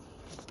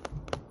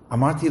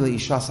 Amarti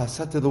le'ishas, I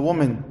said to the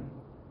woman,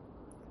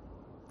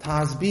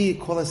 Ta'azbi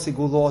kol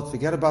ha'sigulot,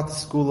 forget about the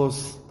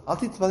segulos. Al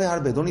titvalei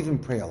harbe, don't even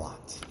pray a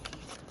lot.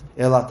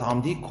 Ela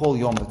ta'amdi kol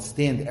yom, but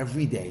stand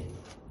every day.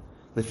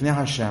 Lifnei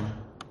Hashem,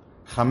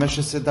 15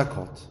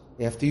 dakot,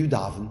 after you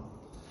daven,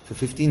 for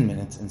 15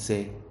 minutes, and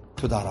say,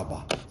 Toda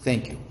Rabba,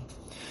 thank you.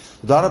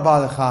 Toda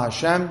Rabba lecha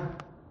Hashem,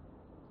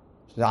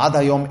 Ad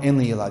hayom en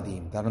li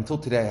yeladim, that until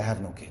today I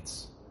have no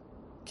kids.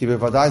 Ki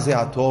bevadai ze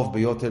atov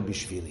beyoter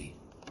bishvili.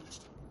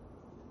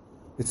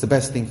 It's the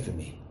best thing for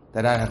me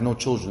that I have no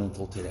children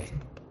until today.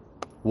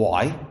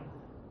 Why?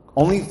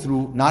 Only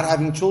through not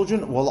having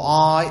children will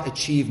I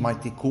achieve my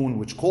tikkun,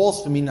 which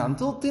calls for me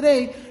until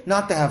today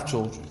not to have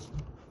children.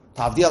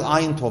 Tavdi al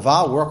ayin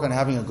tova, work on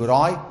having a good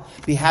eye.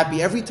 Be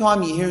happy every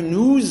time you hear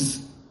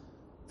news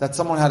that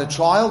someone had a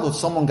child or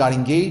someone got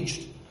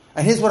engaged.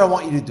 And here's what I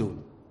want you to do.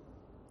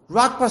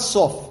 Rak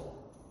basof.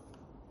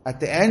 At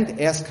the end,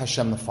 ask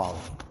Hashem the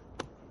following.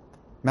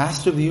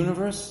 Master of the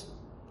universe,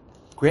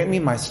 grant me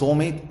my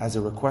soulmate as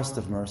a request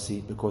of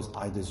mercy because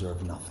I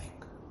deserve nothing.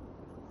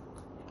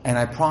 And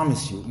I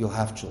promise you, you'll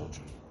have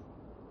children.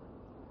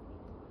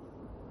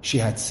 She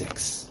had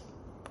 6.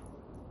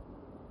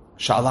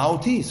 Sha'ala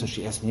oti, so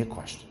she asked me a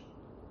question.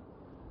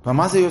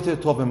 Why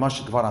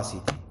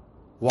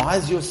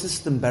is your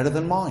system better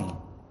than mine?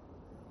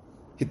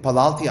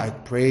 Hitpalalti, I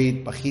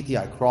prayed. Bachiti,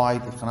 I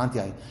cried. Itchananti,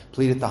 I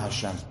pleaded to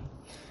Hashem.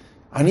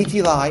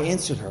 Aniti la, I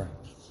answered her.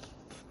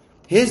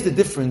 Here's the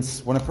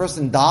difference when a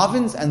person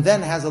davens and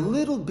then has a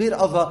little bit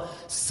of a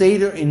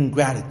seder in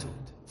gratitude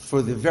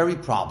for the very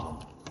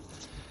problem.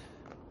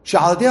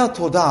 Sha'aladeh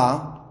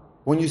todah,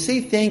 when you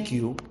say thank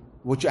you,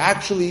 what you're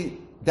actually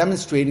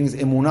demonstrating is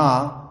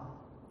emunah,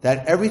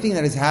 that everything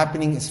that is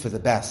happening is for the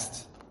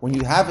best. When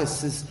you have a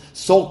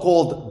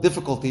so-called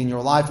difficulty in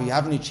your life or you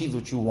haven't achieved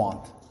what you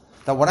want,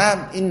 that what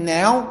I'm in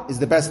now is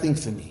the best thing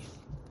for me.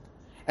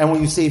 And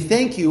when you say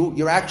thank you,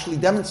 you're actually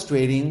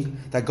demonstrating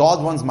that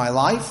God runs my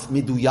life,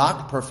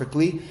 miduyak,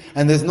 perfectly,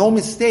 and there's no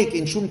mistake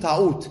in shum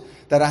ta'ut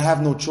that I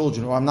have no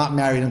children or I'm not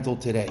married until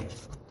today.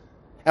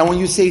 And when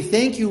you say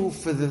thank you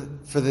for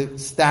the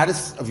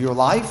status of your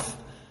life,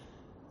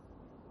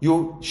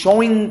 you're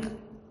showing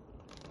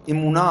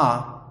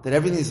imunah that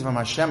everything is from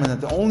Hashem and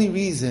that the only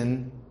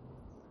reason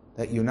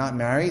that you're not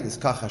married is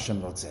kach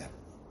Hashem rotzeh.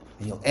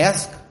 And you'll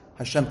ask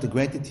Hashem to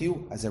grant it to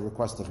you as a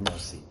request of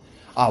mercy.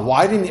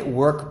 Why didn't it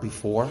work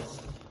before?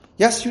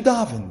 Yes, you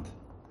davened.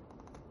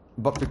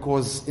 But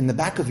because in the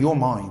back of your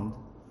mind,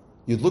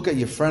 you'd look at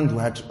your friend who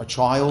had a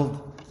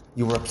child,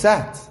 you were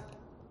upset.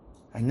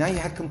 And now you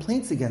had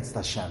complaints against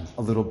Hashem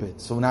a little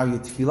bit. So now your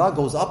tefillah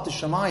goes up to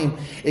Shamayim,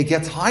 it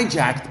gets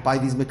hijacked by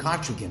these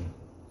mekatrigim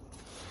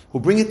who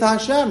bring it to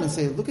Hashem and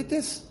say, look at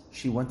this.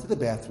 She went to the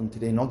bathroom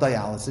today, no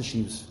dialysis,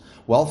 she was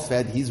well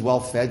fed, he's well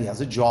fed, he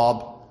has a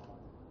job,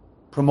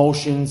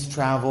 promotions,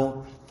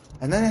 travel,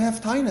 and then they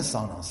have tinus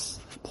on us.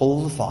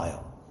 Pull the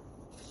file.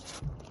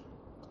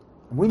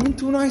 And we've been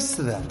too nice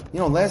to them.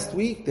 Last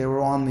week they were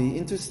on the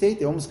interstate,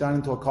 they almost got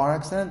into a car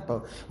accident,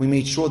 but we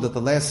made sure that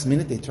the last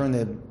minute they turned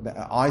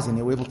their eyes and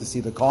they were able to see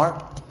the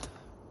car.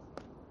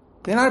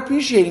 They're not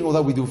appreciating all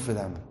that we do for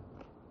them.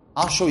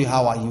 I'll show you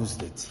how I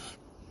used it.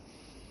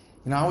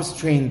 I was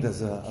trained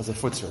as a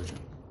foot surgeon,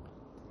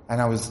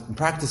 and I was in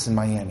practice in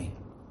Miami.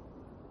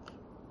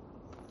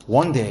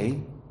 One day,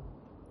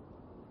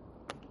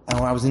 and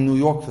when I was in New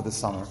York for the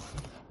summer,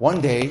 one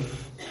day,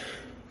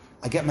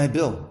 I get my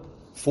bill,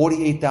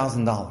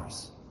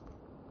 $48,000.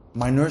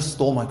 My nurse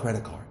stole my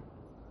credit card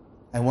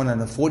and went on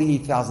a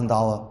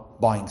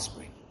 $48,000 buying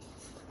spree.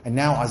 And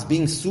now I was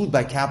being sued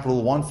by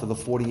Capital One for the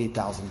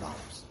 $48,000.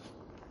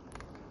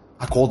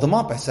 I called them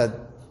up. I said,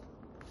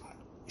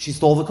 she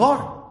stole the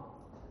car.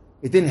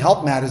 It didn't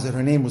help matters that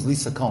her name was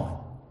Lisa Cohen.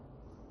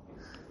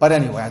 But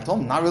anyway, I told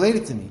them, not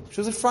related to me. She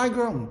was a fry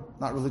girl,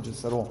 not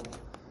religious at all.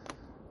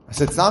 I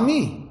said, it's not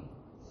me.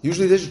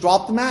 Usually they just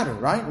drop the matter,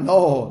 right?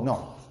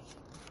 No.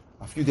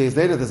 A few days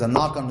later, there's a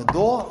knock on the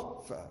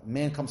door. A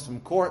man comes from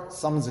court,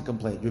 summons a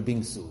complaint. You're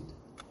being sued.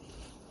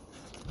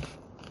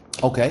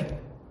 Okay.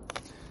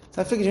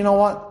 So I figured, you know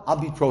what? I'll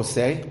be pro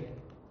se.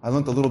 I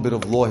learned a little bit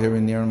of law here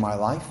and there in my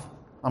life.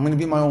 I'm going to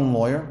be my own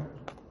lawyer.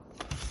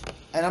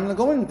 And I'm going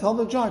to go in and tell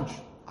the judge.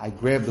 I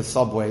grabbed the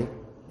subway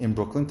in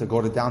Brooklyn to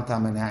go to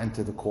downtown Manhattan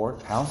to the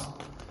courthouse.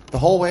 The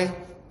whole way,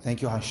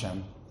 thank you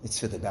Hashem, it's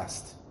for the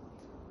best.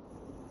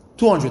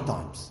 200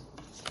 times.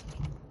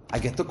 I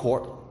get to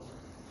court.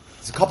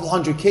 It's a couple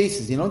hundred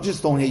cases.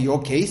 Just don't hear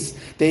your case.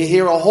 They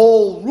hear a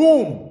whole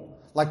room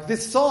like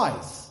this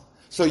size.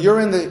 So you're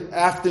in the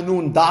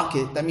afternoon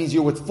docket. That means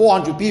you're with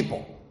 400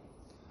 people.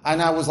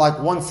 And I was like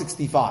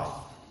 165.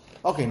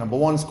 Okay, number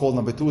 1 is called,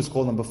 number 2 is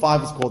called, number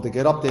 5 is called. They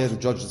get up there, the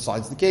judge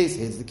decides the case,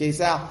 here's the case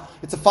out.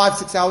 It's a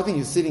 5-6 hour thing,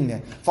 you're sitting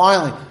there.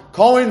 Finally,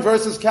 Cohen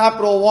versus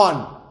Capital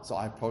One. So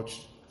I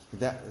approached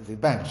the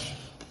bench.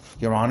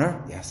 Your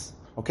Honor? Yes.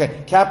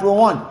 Okay, Capital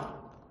One,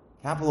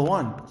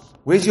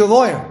 where's your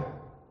lawyer?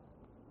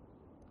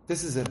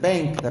 This is a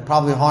bank that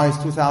probably hires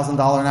 $2,000 an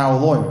hour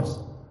lawyers.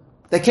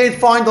 They can't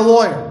find a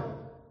lawyer.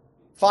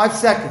 5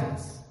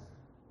 seconds.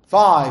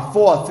 5,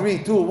 4,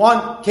 3, 2,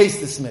 1, case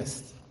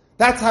dismissed.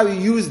 That's how you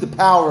use the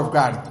power of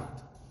gratitude.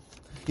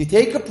 You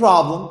take a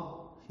problem,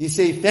 you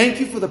say thank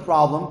you for the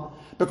problem,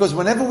 because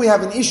whenever we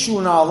have an issue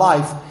in our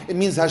life, it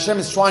means Hashem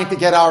is trying to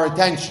get our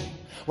attention.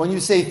 When you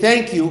say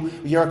thank you,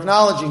 you're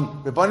acknowledging,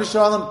 Ribono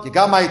Shel Olam, you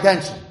got my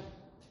attention.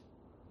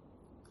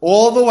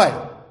 All the way.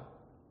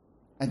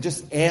 And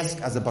just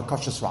ask as a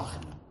bakashas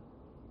rachim.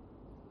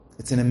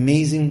 It's an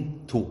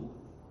amazing tool.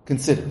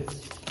 Consider it.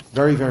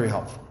 Very, very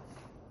helpful.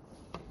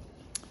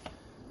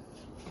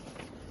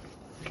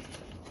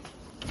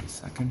 Wait a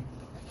second.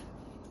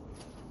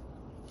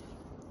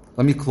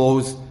 Let me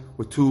close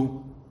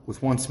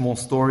with one small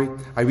story.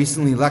 I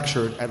recently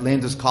lectured at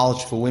Landers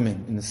College for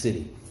Women in the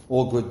city.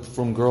 All good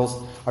from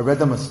girls. I read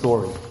them a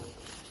story.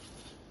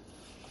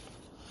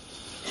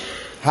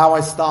 How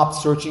I stopped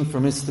searching for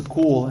Mr.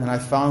 Cool and I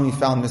finally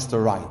found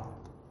Mr. Right.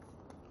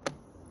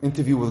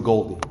 Interview with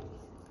Goldie.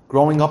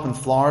 Growing up in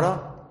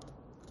Florida,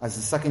 as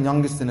the second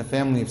youngest in a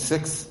family of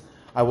 6,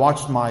 I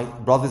watched my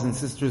brothers and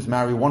sisters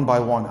marry one by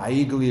one. I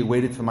eagerly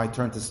waited for my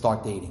turn to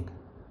start dating.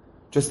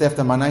 Just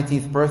after my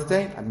 19th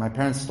birthday, my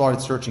parents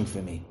started searching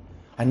for me.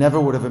 I never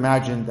would have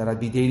imagined that I'd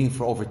be dating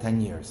for over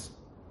 10 years.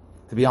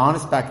 To be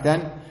honest, back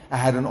then, I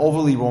had an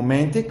overly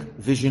romantic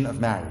vision of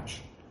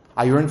marriage.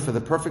 I yearned for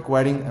the perfect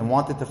wedding and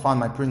wanted to find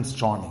my Prince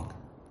Charming.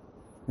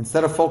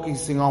 Instead of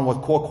focusing on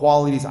what core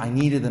qualities I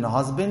needed in a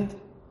husband,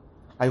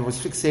 I was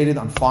fixated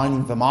on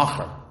finding the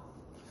macher.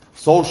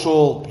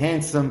 Social,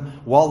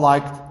 handsome,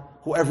 well-liked,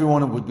 who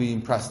everyone would be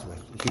impressed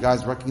with. If you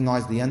guys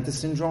recognize the Enta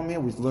syndrome here,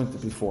 we've learned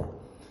it before.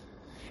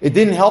 It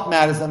didn't help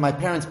matters that my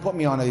parents put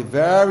me on a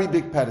very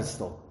big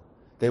pedestal.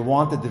 They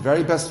wanted the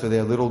very best for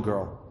their little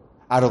girl.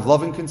 Out of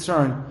love and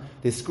concern,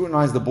 they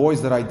scrutinized the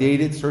boys that I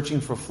dated, searching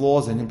for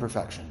flaws and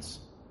imperfections.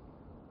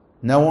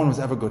 No one was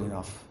ever good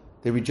enough.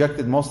 They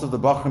rejected most of the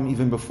bachrim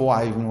even before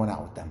I even went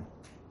out with them.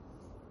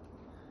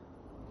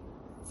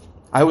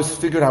 I always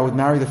figured I would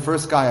marry the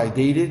first guy I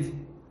dated,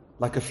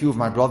 like a few of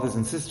my brothers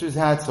and sisters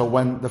had, so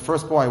when the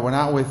first boy I went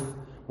out with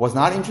was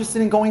not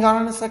interested in going out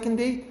on a second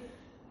date,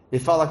 it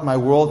felt like my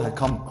world had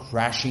come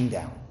crashing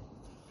down.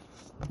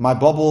 My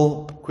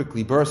bubble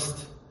quickly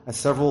burst, as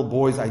several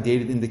boys I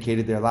dated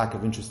indicated their lack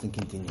of interest in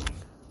continuing.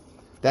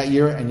 That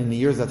year, and in the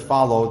years that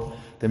followed,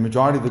 the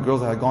majority of the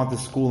girls that had gone to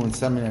school and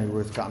seminary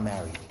with got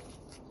married.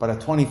 But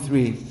at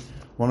 23,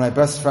 when my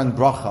best friend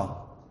Bracha,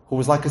 who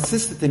was like a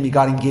sister to me,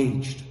 got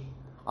engaged,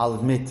 I'll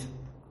admit,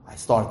 I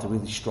started to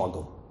really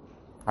struggle.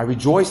 I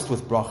rejoiced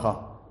with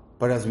Bracha,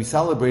 but as we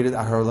celebrated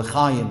at her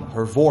L'chaim,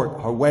 her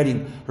Vort, her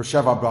wedding, her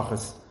Sheva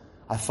Brachas,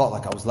 I felt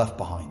like I was left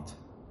behind.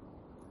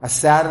 As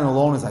sad and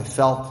alone as I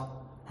felt,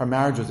 her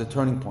marriage was a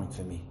turning point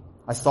for me.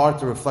 I started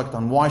to reflect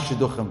on why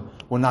shidduchim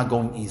were not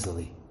going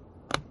easily.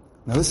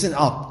 Now listen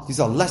up. These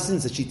are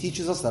lessons that she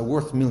teaches us that are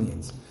worth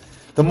millions.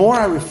 The more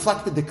I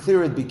reflected, the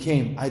clearer it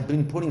became. I had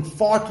been putting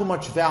far too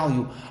much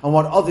value on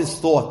what others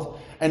thought,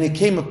 and it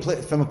came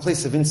from a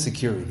place of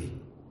insecurity.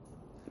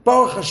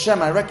 Baruch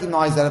Hashem, I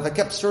recognized that if I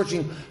kept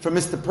searching for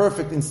Mr.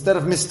 Perfect instead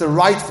of Mr.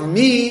 Right for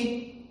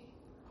me,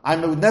 I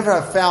would never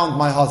have found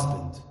my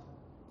husband.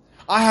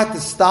 I had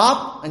to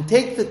stop and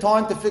take the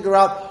time to figure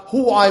out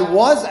who I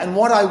was and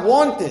what I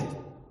wanted.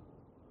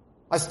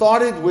 I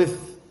started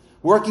with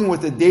working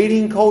with a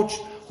dating coach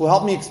who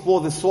helped me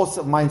explore the source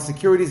of my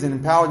insecurities and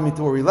empowered me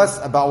to worry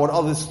less about what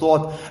others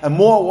thought and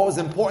more what was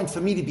important for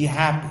me to be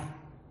happy.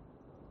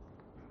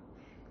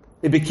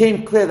 It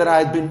became clear that I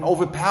had been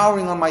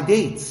overpowering on my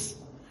dates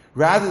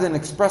rather than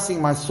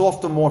expressing my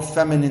softer, more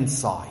feminine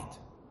side.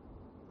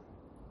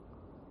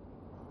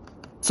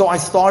 So I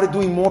started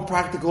doing more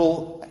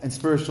practical and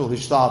spiritual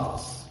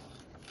hishtadlus.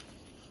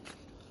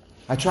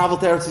 I traveled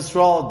to Eretz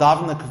Yisrael,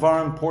 davened the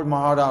Kvarim, poured my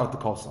heart out at the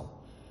Kosel.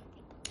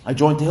 I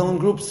joined Tehillim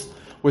groups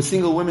where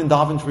single women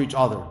davened for each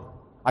other.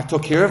 I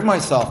took care of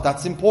myself,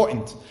 that's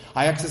important.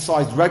 I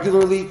exercised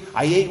regularly,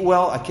 I ate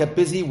well, I kept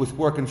busy with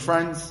work and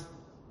friends.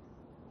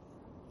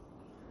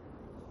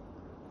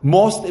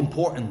 Most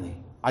importantly,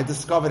 I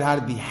discovered how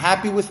to be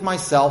happy with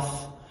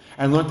myself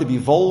and learned to be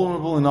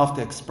vulnerable enough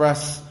to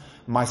express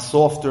my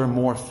softer,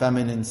 more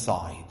feminine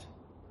side.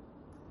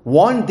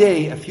 One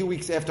day, a few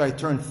weeks after I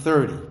turned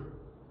 30,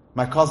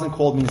 my cousin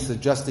called me and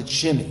suggested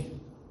Shimmy.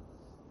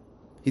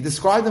 He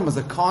described him as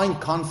a kind,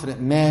 confident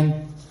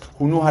man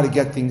who knew how to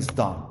get things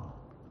done.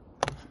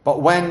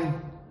 But when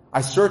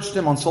I searched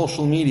him on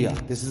social media,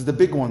 this is the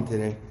big one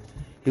today,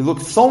 he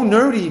looked so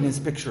nerdy in his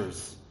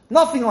pictures.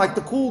 Nothing like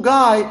the cool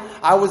guy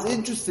I was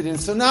interested in,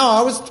 so now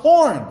I was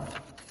torn.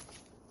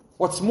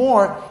 What's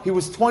more, he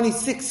was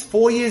 26,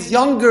 4 years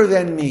younger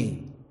than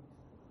me.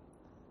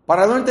 But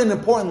I learned an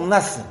important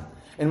lesson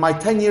in my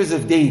 10 years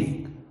of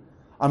dating.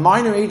 A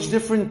minor age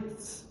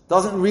difference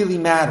doesn't really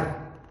matter.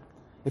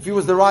 If he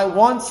was the right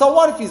one, so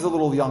what if he's a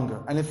little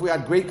younger? And if we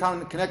had great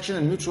connection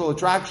and mutual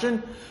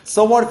attraction,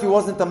 so what if he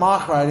wasn't the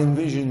macher I'd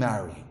envisioned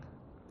marrying?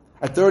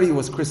 At 30, it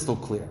was crystal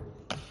clear.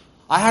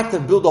 I had to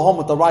build a home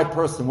with the right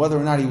person, whether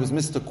or not he was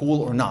Mr.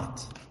 Cool or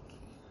not.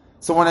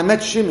 So when I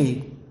met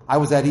Shimmy, I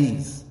was at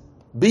ease.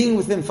 Being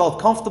with him felt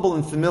comfortable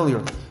and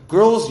familiar.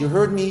 Girls, you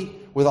heard me.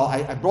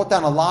 I brought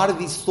down a lot of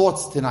these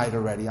thoughts tonight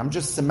already. I'm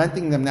just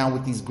cementing them now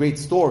with these great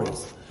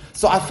stories.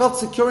 So I felt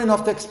secure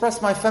enough to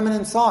express my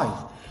feminine side.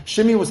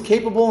 Shimi was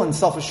capable and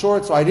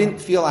self-assured, so I didn't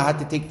feel I had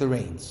to take the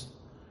reins.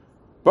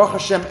 Baruch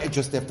Hashem,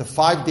 just after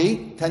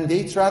 10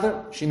 dates rather,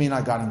 Shimi and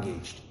I got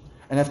engaged.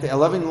 And after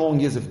 11 long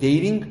years of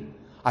dating,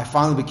 I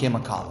finally became a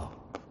Kala.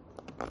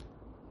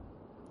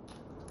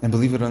 And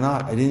believe it or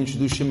not, I didn't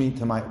introduce Shimi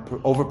to my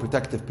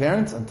overprotective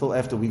parents until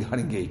after we got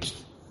engaged.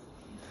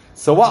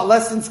 So what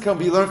lessons can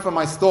be learned from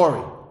my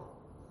story?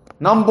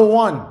 Number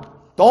one,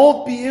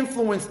 don't be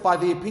influenced by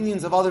the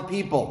opinions of other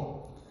people.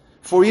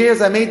 For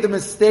years I made the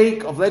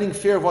mistake of letting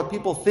fear of what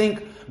people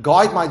think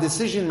guide my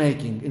decision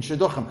making in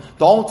Shidduchim.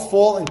 Don't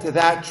fall into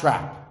that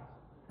trap.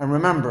 And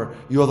remember,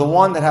 you're the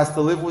one that has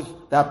to live with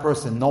that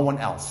person, no one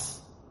else.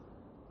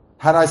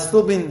 Had I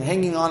still been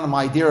hanging on to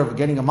my idea of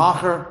getting a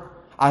macher,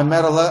 I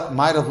might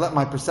have let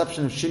my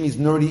perception of Shimi's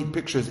nerdy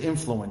pictures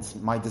influence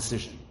my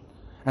decision.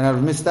 And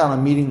I've missed out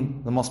on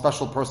meeting the most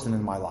special person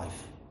in my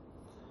life.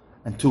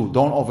 And two,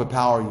 don't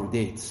overpower your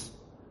dates.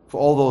 For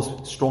all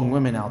those strong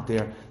women out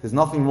there, there's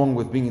nothing wrong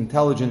with being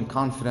intelligent,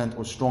 confident,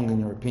 or strong in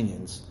your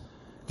opinions.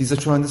 These are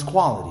tremendous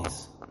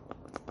qualities.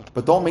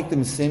 But don't make the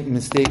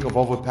mistake of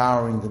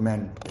overpowering the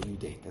men that you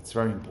date. That's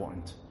very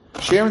important.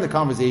 Share in the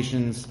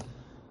conversations,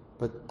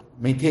 but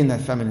maintain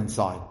that feminine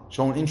side.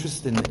 Show an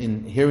interest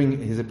in hearing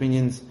his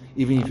opinions,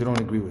 even if you don't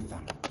agree with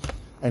them.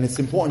 And it's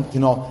important to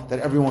know that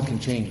everyone can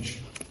change.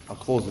 I'll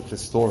close with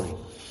this story.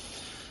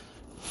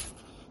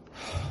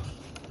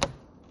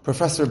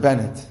 Professor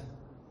Bennett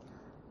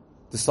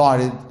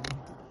decided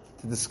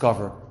to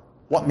discover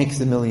what makes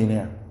a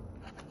millionaire.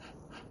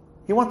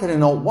 He wanted to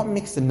know what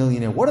makes a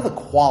millionaire. What are the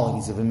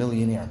qualities of a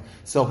millionaire?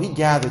 So he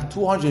gathered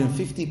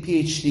 250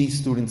 PhD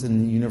students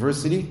in the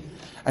university,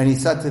 and he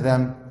said to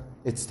them,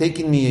 it's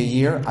taken me a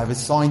year. I've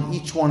assigned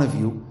each one of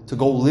you to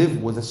go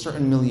live with a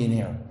certain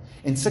millionaire.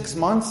 In 6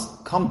 months,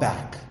 come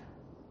back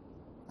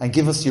and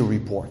give us your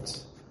report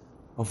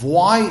of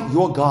why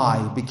your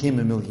guy became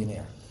a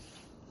millionaire.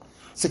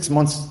 6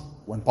 months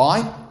went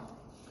by,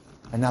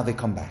 and now they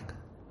come back.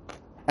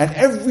 And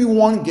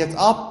everyone gets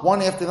up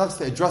one after the next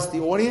to address the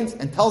audience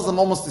and tells them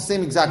almost the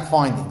same exact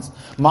findings.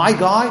 My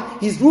guy,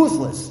 he's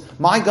ruthless.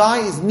 My guy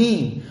is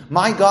mean.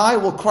 My guy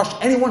will crush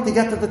anyone to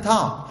get to the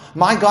top.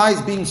 My guy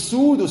is being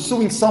sued or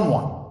suing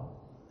someone.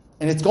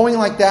 And it's going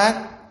like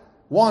that,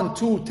 1,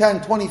 2,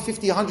 10, 20,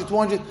 50, 100,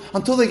 200,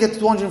 until they get to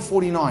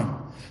 249.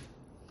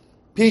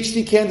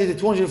 PhD candidate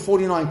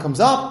 249 comes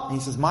up, and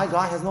he says, my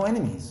guy has no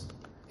enemies.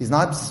 He's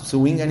not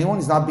suing anyone,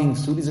 he's not being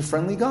sued, he's a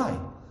friendly guy.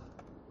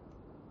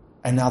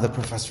 And now the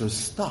professor is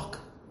stuck.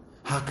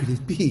 How could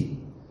it be?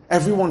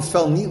 Everyone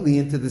fell neatly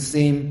into the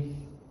same,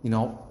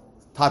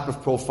 type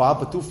of profile,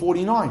 but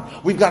 249.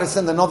 We've got to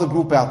send another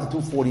group out to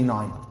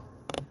 249.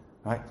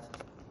 Right?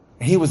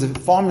 And he was a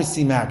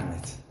pharmacy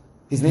magnate.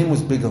 His name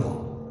was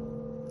Bigelow.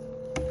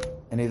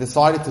 And they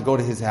decided to go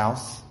to his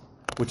house,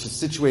 which is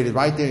situated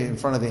right there in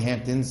front of the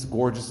Hamptons,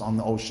 gorgeous on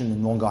the ocean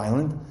in Long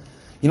Island.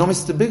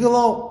 Mr.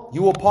 Bigelow,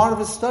 you were part of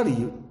a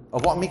study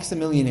of what makes a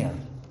millionaire.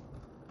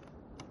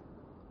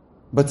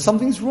 But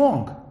something's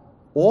wrong.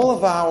 All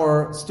of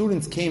our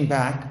students came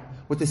back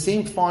with the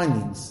same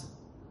findings.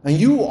 And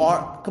you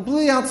are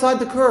completely outside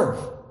the curve.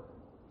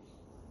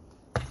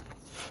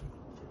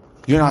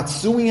 You're not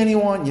suing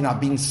anyone. You're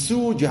not being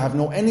sued. You have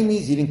no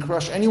enemies. You didn't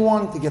crush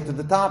anyone to get to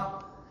the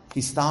top.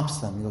 He stops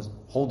them. He goes,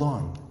 hold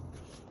on.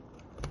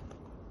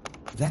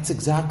 That's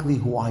exactly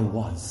who I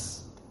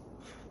was.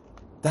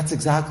 That's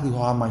exactly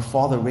how my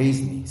father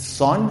raised me.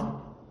 Son,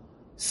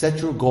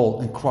 set your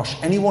goal and crush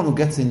anyone who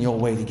gets in your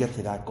way to get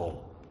to that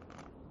goal.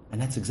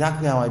 And that's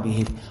exactly how I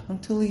behaved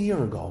until a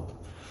year ago.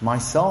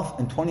 Myself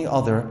and 20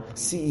 other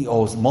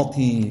CEOs,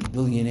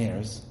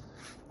 multi-billionaires,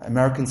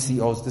 American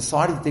CEOs,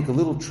 decided to take a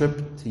little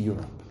trip to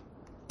Europe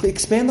to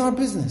expand our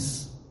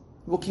business,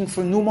 looking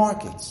for new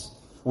markets.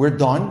 We're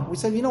done. We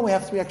said, we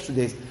have 3 extra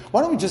days.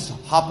 Why don't we just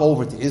hop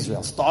over to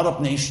Israel, startup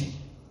nation,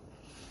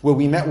 where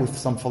we met with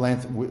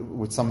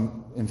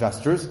some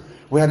investors.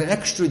 We had an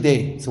extra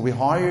day, so we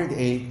hired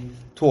a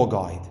tour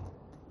guide,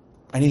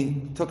 and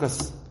he took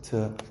us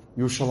to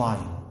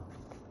Yerushalayim.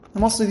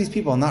 And most of these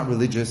people are not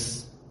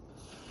religious,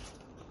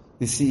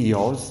 these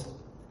CEOs.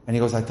 And he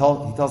goes, he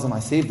tells them, I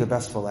saved the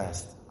best for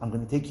last. I'm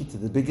going to take you to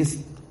the biggest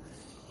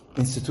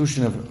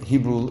institution of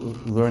Hebrew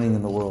learning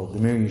in the world, the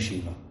Mir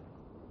Yeshiva.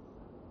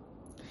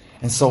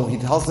 And so he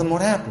tells them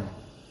what happened.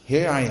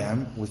 Here I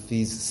am with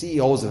these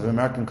CEOs of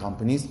American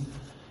companies,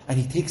 and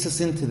he takes us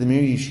into the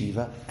Mir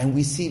Yeshiva, and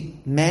we see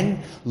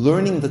men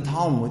learning the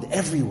Talmud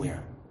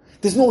everywhere.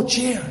 There's no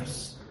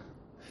chairs.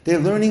 They're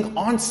learning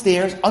on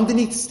stairs,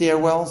 underneath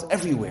stairwells,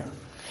 everywhere.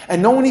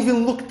 And no one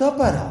even looked up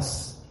at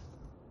us.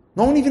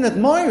 No one even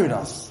admired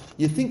us.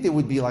 You'd think they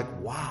would be like,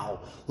 wow,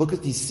 look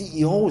at these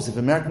CEOs of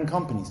American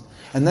companies.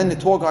 And then the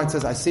tour guide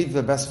says, I saved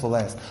the best for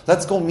last.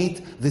 Let's go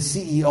meet the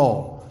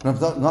CEO, Rav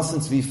Nosson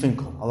Tzvi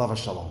Finkel, alav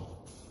shalom.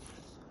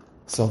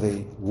 So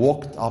they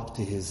walked up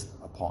to his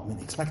apartment.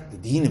 apartment. Expect the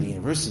dean of the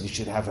university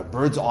should have a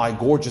bird's eye,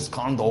 gorgeous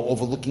condo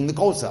overlooking the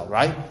Kosel,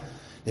 right?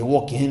 They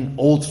walk in,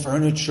 old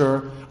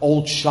furniture,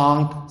 old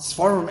shank,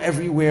 svarim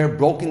everywhere,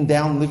 broken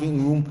down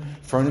living room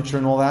furniture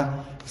and all that.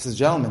 He says,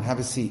 gentlemen, have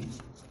a seat.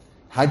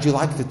 How'd you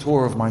like the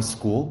tour of my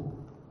school?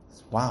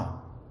 Says,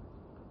 wow.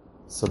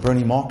 So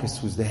Bernie Marcus,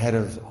 who's the head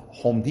of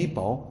Home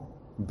Depot,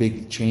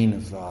 big chain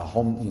of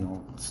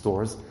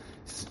stores,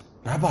 says,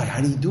 Rabbi,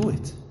 how do you do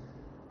it?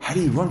 How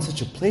do you run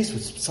such a place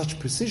with such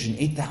precision?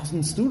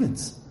 8,000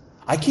 students.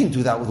 I can't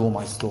do that with all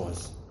my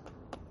stores.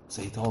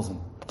 So he tells him,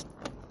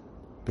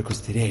 because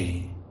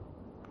today,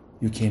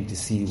 you came to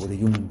see what a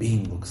human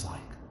being looks like.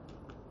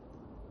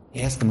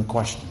 He asked him a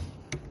question.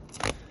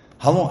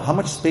 How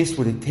much space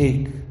would it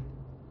take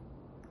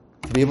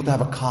to be able to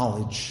have a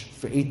college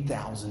for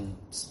 8,000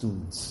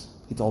 students?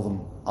 He told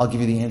them, I'll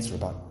give you the answer,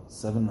 about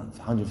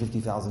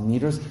 750,000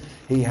 meters.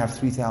 Here you have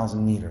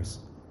 3,000 meters.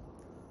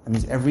 That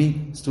means every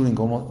student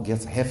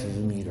gets half of a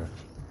meter.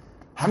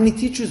 How many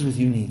teachers would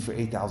you need for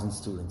 8,000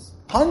 students?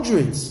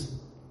 Hundreds.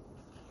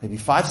 Maybe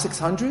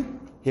 600?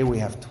 Here we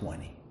have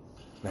 20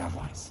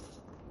 rabbis.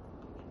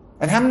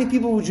 And how many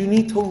people would you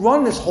need to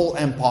run this whole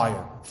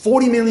empire?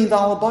 $40 million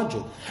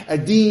budget. A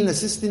dean,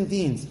 assistant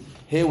deans.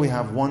 Here we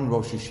have one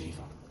Rosh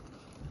Yeshiva.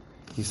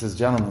 He says,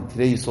 gentlemen,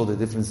 today you saw the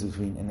difference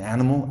between an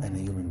animal and a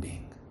human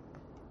being.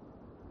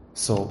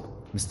 So,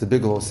 Mr.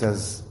 Bigelow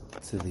says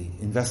to the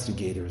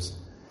investigators,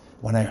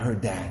 when I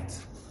heard that,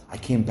 I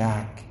came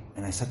back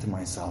and I said to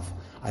myself,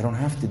 I don't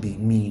have to be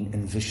mean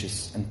and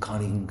vicious and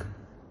cunning.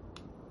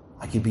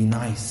 I could be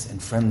nice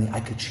and friendly. I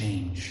could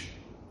change.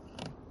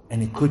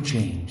 And it could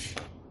change.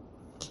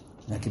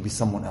 And I could be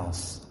someone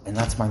else. And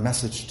that's my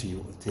message to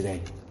you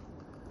today.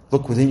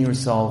 Look within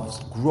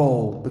yourselves,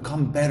 grow,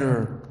 become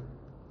better,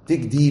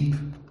 dig deep,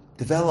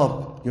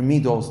 develop your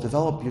midos,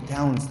 develop your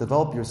talents,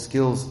 develop your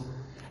skills.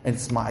 And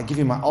I give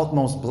you my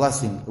utmost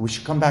blessing. We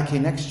should come back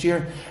here next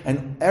year,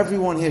 and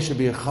everyone here should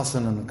be a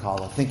chassan and a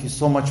kala. Thank you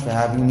so much for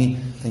having me.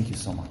 Thank you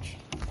so much.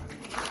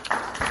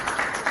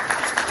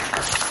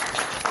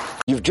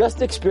 You've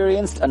just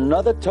experienced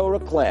another Torah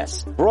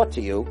class brought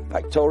to you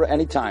by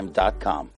TorahAnytime.com.